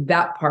see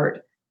that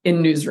part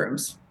in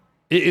newsrooms.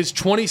 Is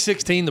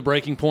 2016 the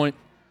breaking point?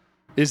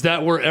 Is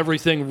that where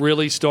everything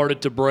really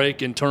started to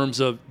break in terms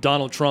of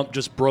Donald Trump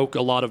just broke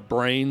a lot of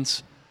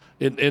brains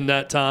in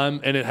that time,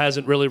 and it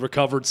hasn't really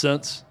recovered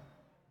since?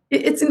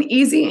 It's an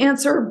easy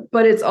answer,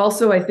 but it's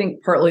also, I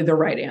think, partly the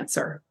right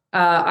answer.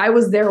 I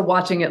was there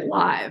watching it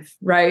live,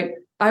 right?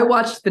 I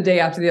watched the day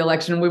after the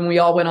election when we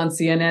all went on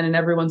CNN and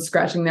everyone's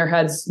scratching their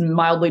heads,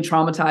 mildly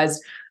traumatized.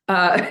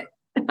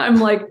 I'm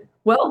like,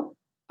 well,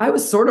 I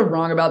was sort of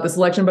wrong about this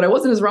election, but I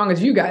wasn't as wrong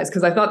as you guys,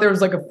 because I thought there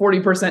was like a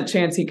 40%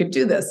 chance he could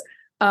do this.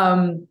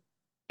 And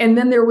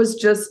then there was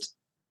just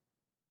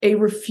a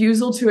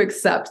refusal to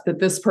accept that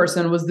this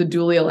person was the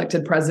duly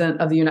elected president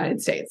of the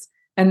United States.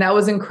 And that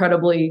was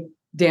incredibly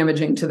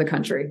damaging to the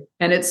country.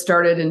 And it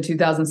started in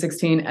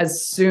 2016,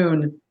 as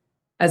soon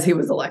as he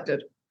was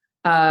elected.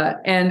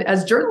 And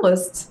as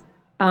journalists,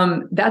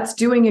 that's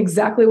doing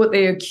exactly what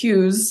they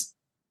accuse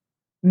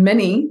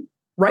many,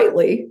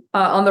 rightly,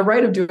 on the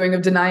right of doing,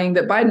 of denying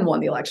that Biden won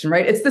the election,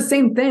 right? It's the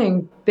same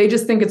thing. They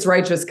just think it's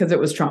righteous because it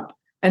was Trump.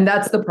 And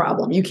that's the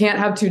problem. You can't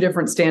have two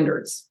different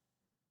standards.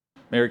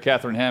 Mary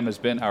Katharine Ham has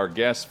been our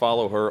guest.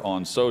 Follow her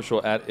on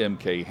social at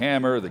MK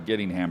Hammer, the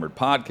Getting Hammered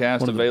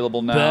podcast,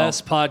 available now.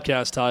 Best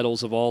podcast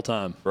titles of all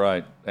time.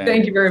 Right. And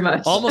Thank you very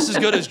much. Almost as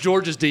good as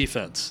Georgia's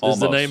Defense is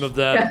the name of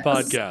that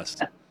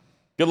podcast.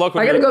 Good luck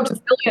with I got to go up to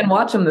Philly and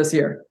watch them this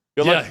year.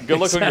 Good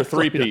luck on your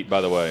three-peat,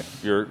 by the way.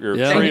 Your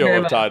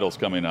trio of titles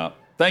coming up.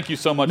 Thank you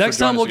so much. Next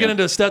time we'll get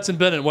into Stetson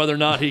Bennett, whether or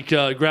not he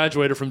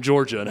graduated from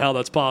Georgia and how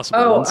that's possible.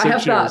 Oh, I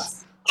have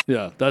thoughts.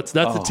 Yeah, that's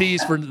the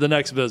tease for the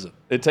next visit.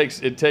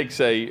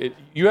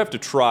 You have to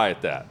try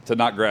at that to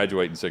not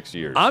graduate in 6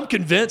 years. I'm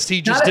convinced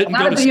he just didn't go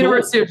to school. Not at the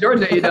University of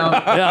Georgia, you don't.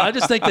 Yeah, I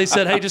just think they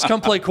said, hey, just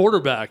come play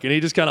quarterback, and he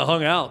just kind of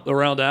hung out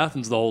around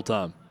Athens the whole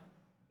time.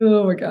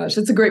 Oh my gosh,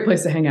 it's a great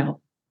place to hang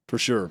out. For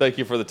sure. Thank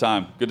you for the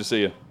time. Good to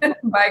see you.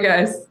 Bye,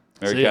 guys.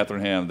 Mary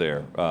Katharine Ham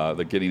there,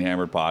 the Getting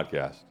Hammered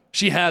podcast.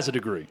 She has a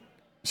degree.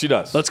 She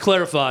does. Let's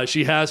clarify.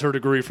 She has her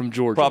degree from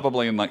Georgia.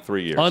 Probably in like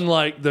 3 years.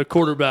 Unlike the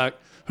quarterback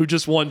who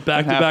just won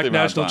back-to-back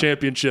national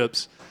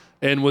championships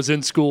and was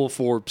in school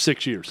for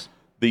 6 years.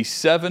 The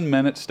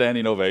 7-minute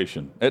standing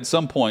ovation. At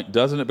some point,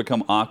 doesn't it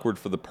become awkward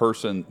for the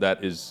person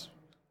that is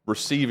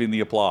receiving the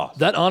applause?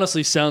 That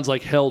honestly sounds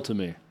like hell to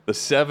me. The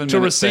 7 minutes.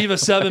 To receive a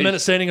 7-minute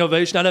standing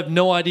ovation, I'd have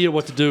no idea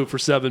what to do for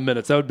 7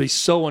 minutes. That would be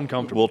so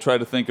uncomfortable. We'll try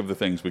to think of the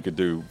things we could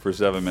do for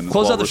 7 minutes.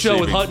 Close out the show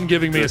with Hutton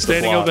giving me a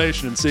standing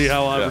ovation and see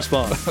how I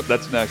respond.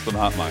 That's next on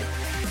Hot Mic.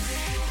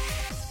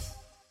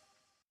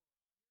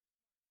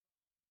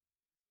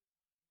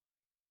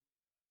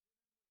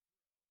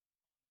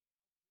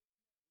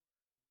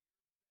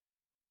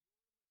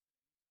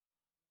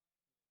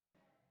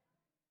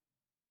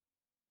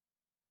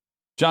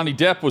 Johnny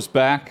Depp was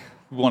back.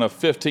 Won a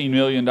 $15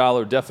 million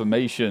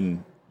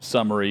defamation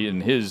summary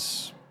in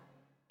his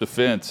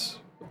defense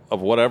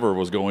of whatever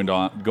was going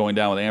down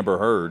with Amber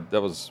Heard.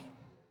 That was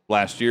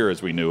last year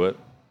as we knew it.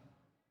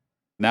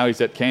 Now he's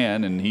at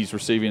Cannes, and he's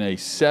receiving a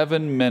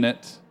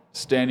 7-minute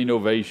standing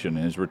ovation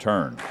in his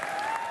return.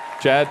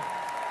 Chad,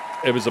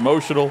 it was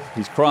emotional.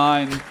 He's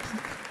crying.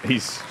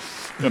 He's,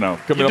 coming up on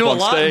stage. You do a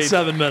lot in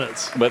 7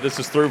 minutes. But this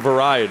is through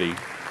Variety.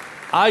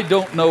 I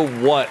don't know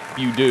what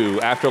you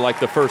do after like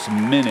the first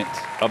minute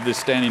of this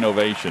standing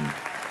ovation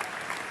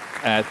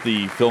at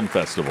the film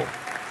festival.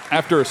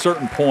 After a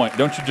certain point,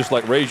 don't you just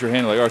like raise your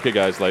hand like, okay,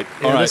 guys, like,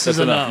 all right, that's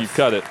enough. You've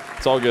cut it.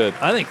 It's all good.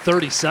 I think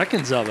 30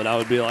 seconds of it, I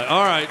would be like,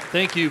 all right,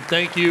 thank you.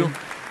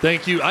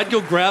 I'd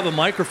go grab a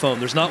microphone.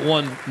 There's not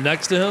one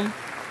next to him,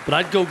 but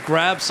I'd go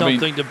grab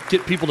something to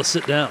get people to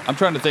sit down. I'm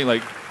trying to think,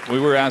 like, we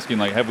were asking,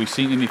 like, have we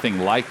seen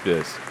anything like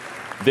this?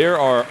 There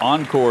are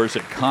encores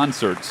at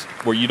concerts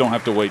where you don't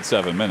have to wait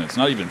 7 minutes,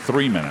 not even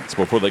 3 minutes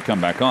before they come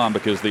back on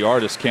because the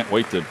artist can't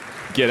wait to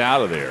get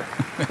out of there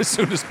as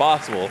soon as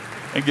possible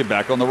and get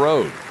back on the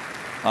road.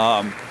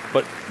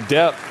 But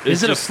Depp is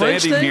just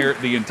standing here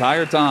the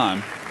entire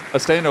time. A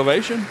standing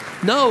ovation?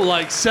 No,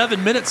 like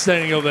 7 minute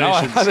standing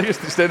ovations. No, I think it's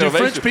the standing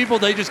ovation. French people,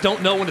 they just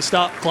don't know when to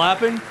stop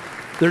clapping.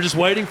 They're just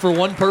waiting for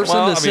one person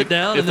to sit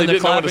down and then the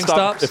clapping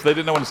stops. If they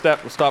didn't know when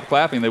to stop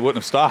clapping, they wouldn't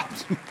have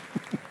stopped.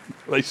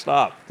 They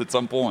stopped at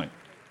some point.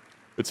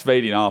 It's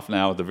fading off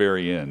now at the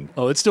very end.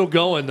 Oh, it's still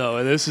going though,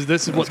 and this is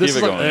what this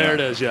is. There it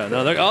is. Yeah.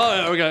 No.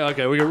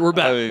 Okay. We're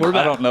back. We're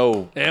back. I don't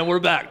know. And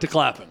we're back to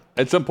clapping.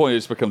 At some point, it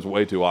just becomes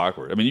way too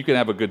awkward. I mean, you can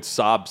have a good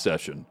sob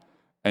session,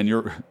 and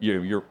your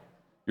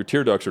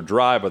tear ducts are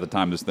dry by the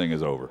time this thing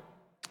is over.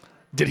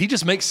 Did he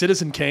just make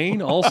Citizen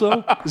Kane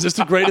also? Is this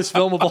the greatest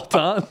film of all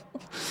time?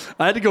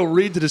 I had to go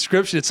read the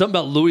description. It's something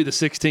about Louis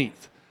XVI.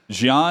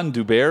 Jean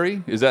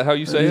Dubarry? Is that how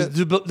you say it?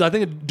 I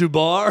think it's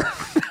Dubar.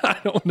 I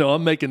don't know.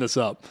 I'm making this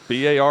up.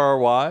 Barry?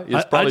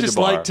 It's probably I just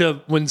Dubar. like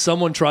to, when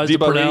someone tries to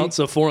pronounce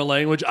a foreign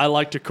language, I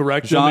like to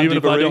correct them, even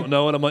if I don't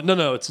know it. I'm like,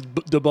 no, it's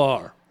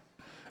Dubar.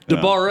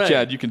 Dubarre.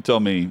 Chad, you can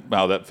tell me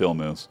how that film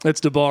is.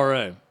 It's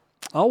Dubarre.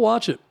 I'll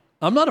watch it.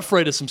 I'm not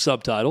afraid of some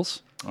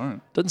subtitles. All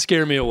right. Doesn't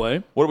scare me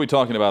away. What are we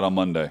talking about on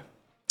Monday?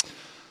 I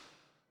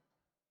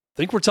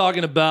think we're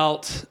talking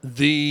about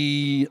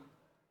the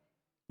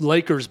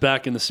Lakers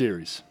back in the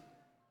series.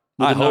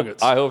 I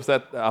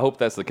hope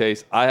that's the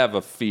case. I have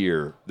a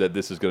fear that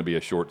this is going to be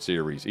a short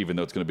series, even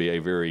though it's going to be a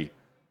very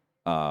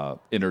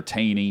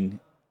entertaining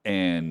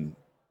and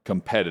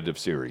competitive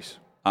series.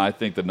 I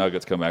think the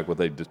Nuggets come back with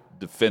a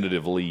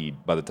definitive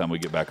lead by the time we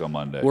get back on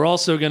Monday. We're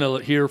also going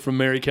to hear from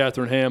Mary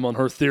Katharine Ham on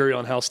her theory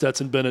on how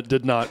Stetson Bennett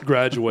did not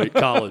graduate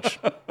college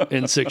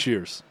in 6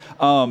 years.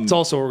 It's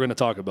also what we're going to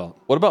talk about.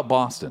 What about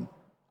Boston?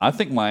 I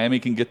think Miami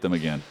can get them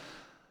again.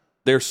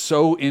 They're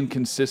so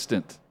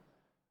inconsistent.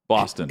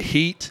 Boston.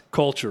 Heat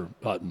culture,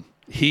 Hutton.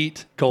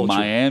 Heat culture.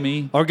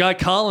 Miami. Our guy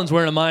Colin's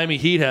wearing a Miami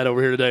Heat hat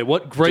over here today.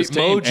 What great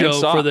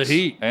mojo for the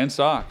Heat. And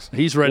socks.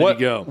 He's ready to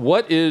go.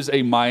 What is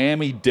a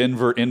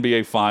Miami-Denver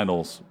NBA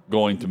Finals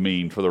going to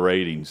mean for the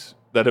ratings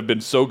that have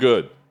been so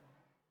good?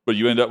 But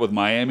you end up with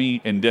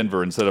Miami and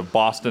Denver instead of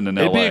Boston and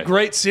LA. It'd be a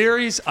great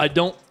series. I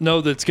don't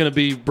know that it's going to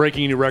be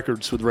breaking any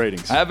records with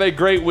ratings. Have a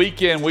great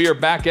weekend. We are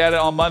back at it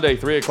on Monday,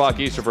 3 o'clock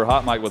Eastern for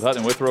Hot Mic with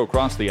Hutton and Withrow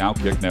across the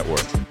Outkick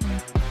Network.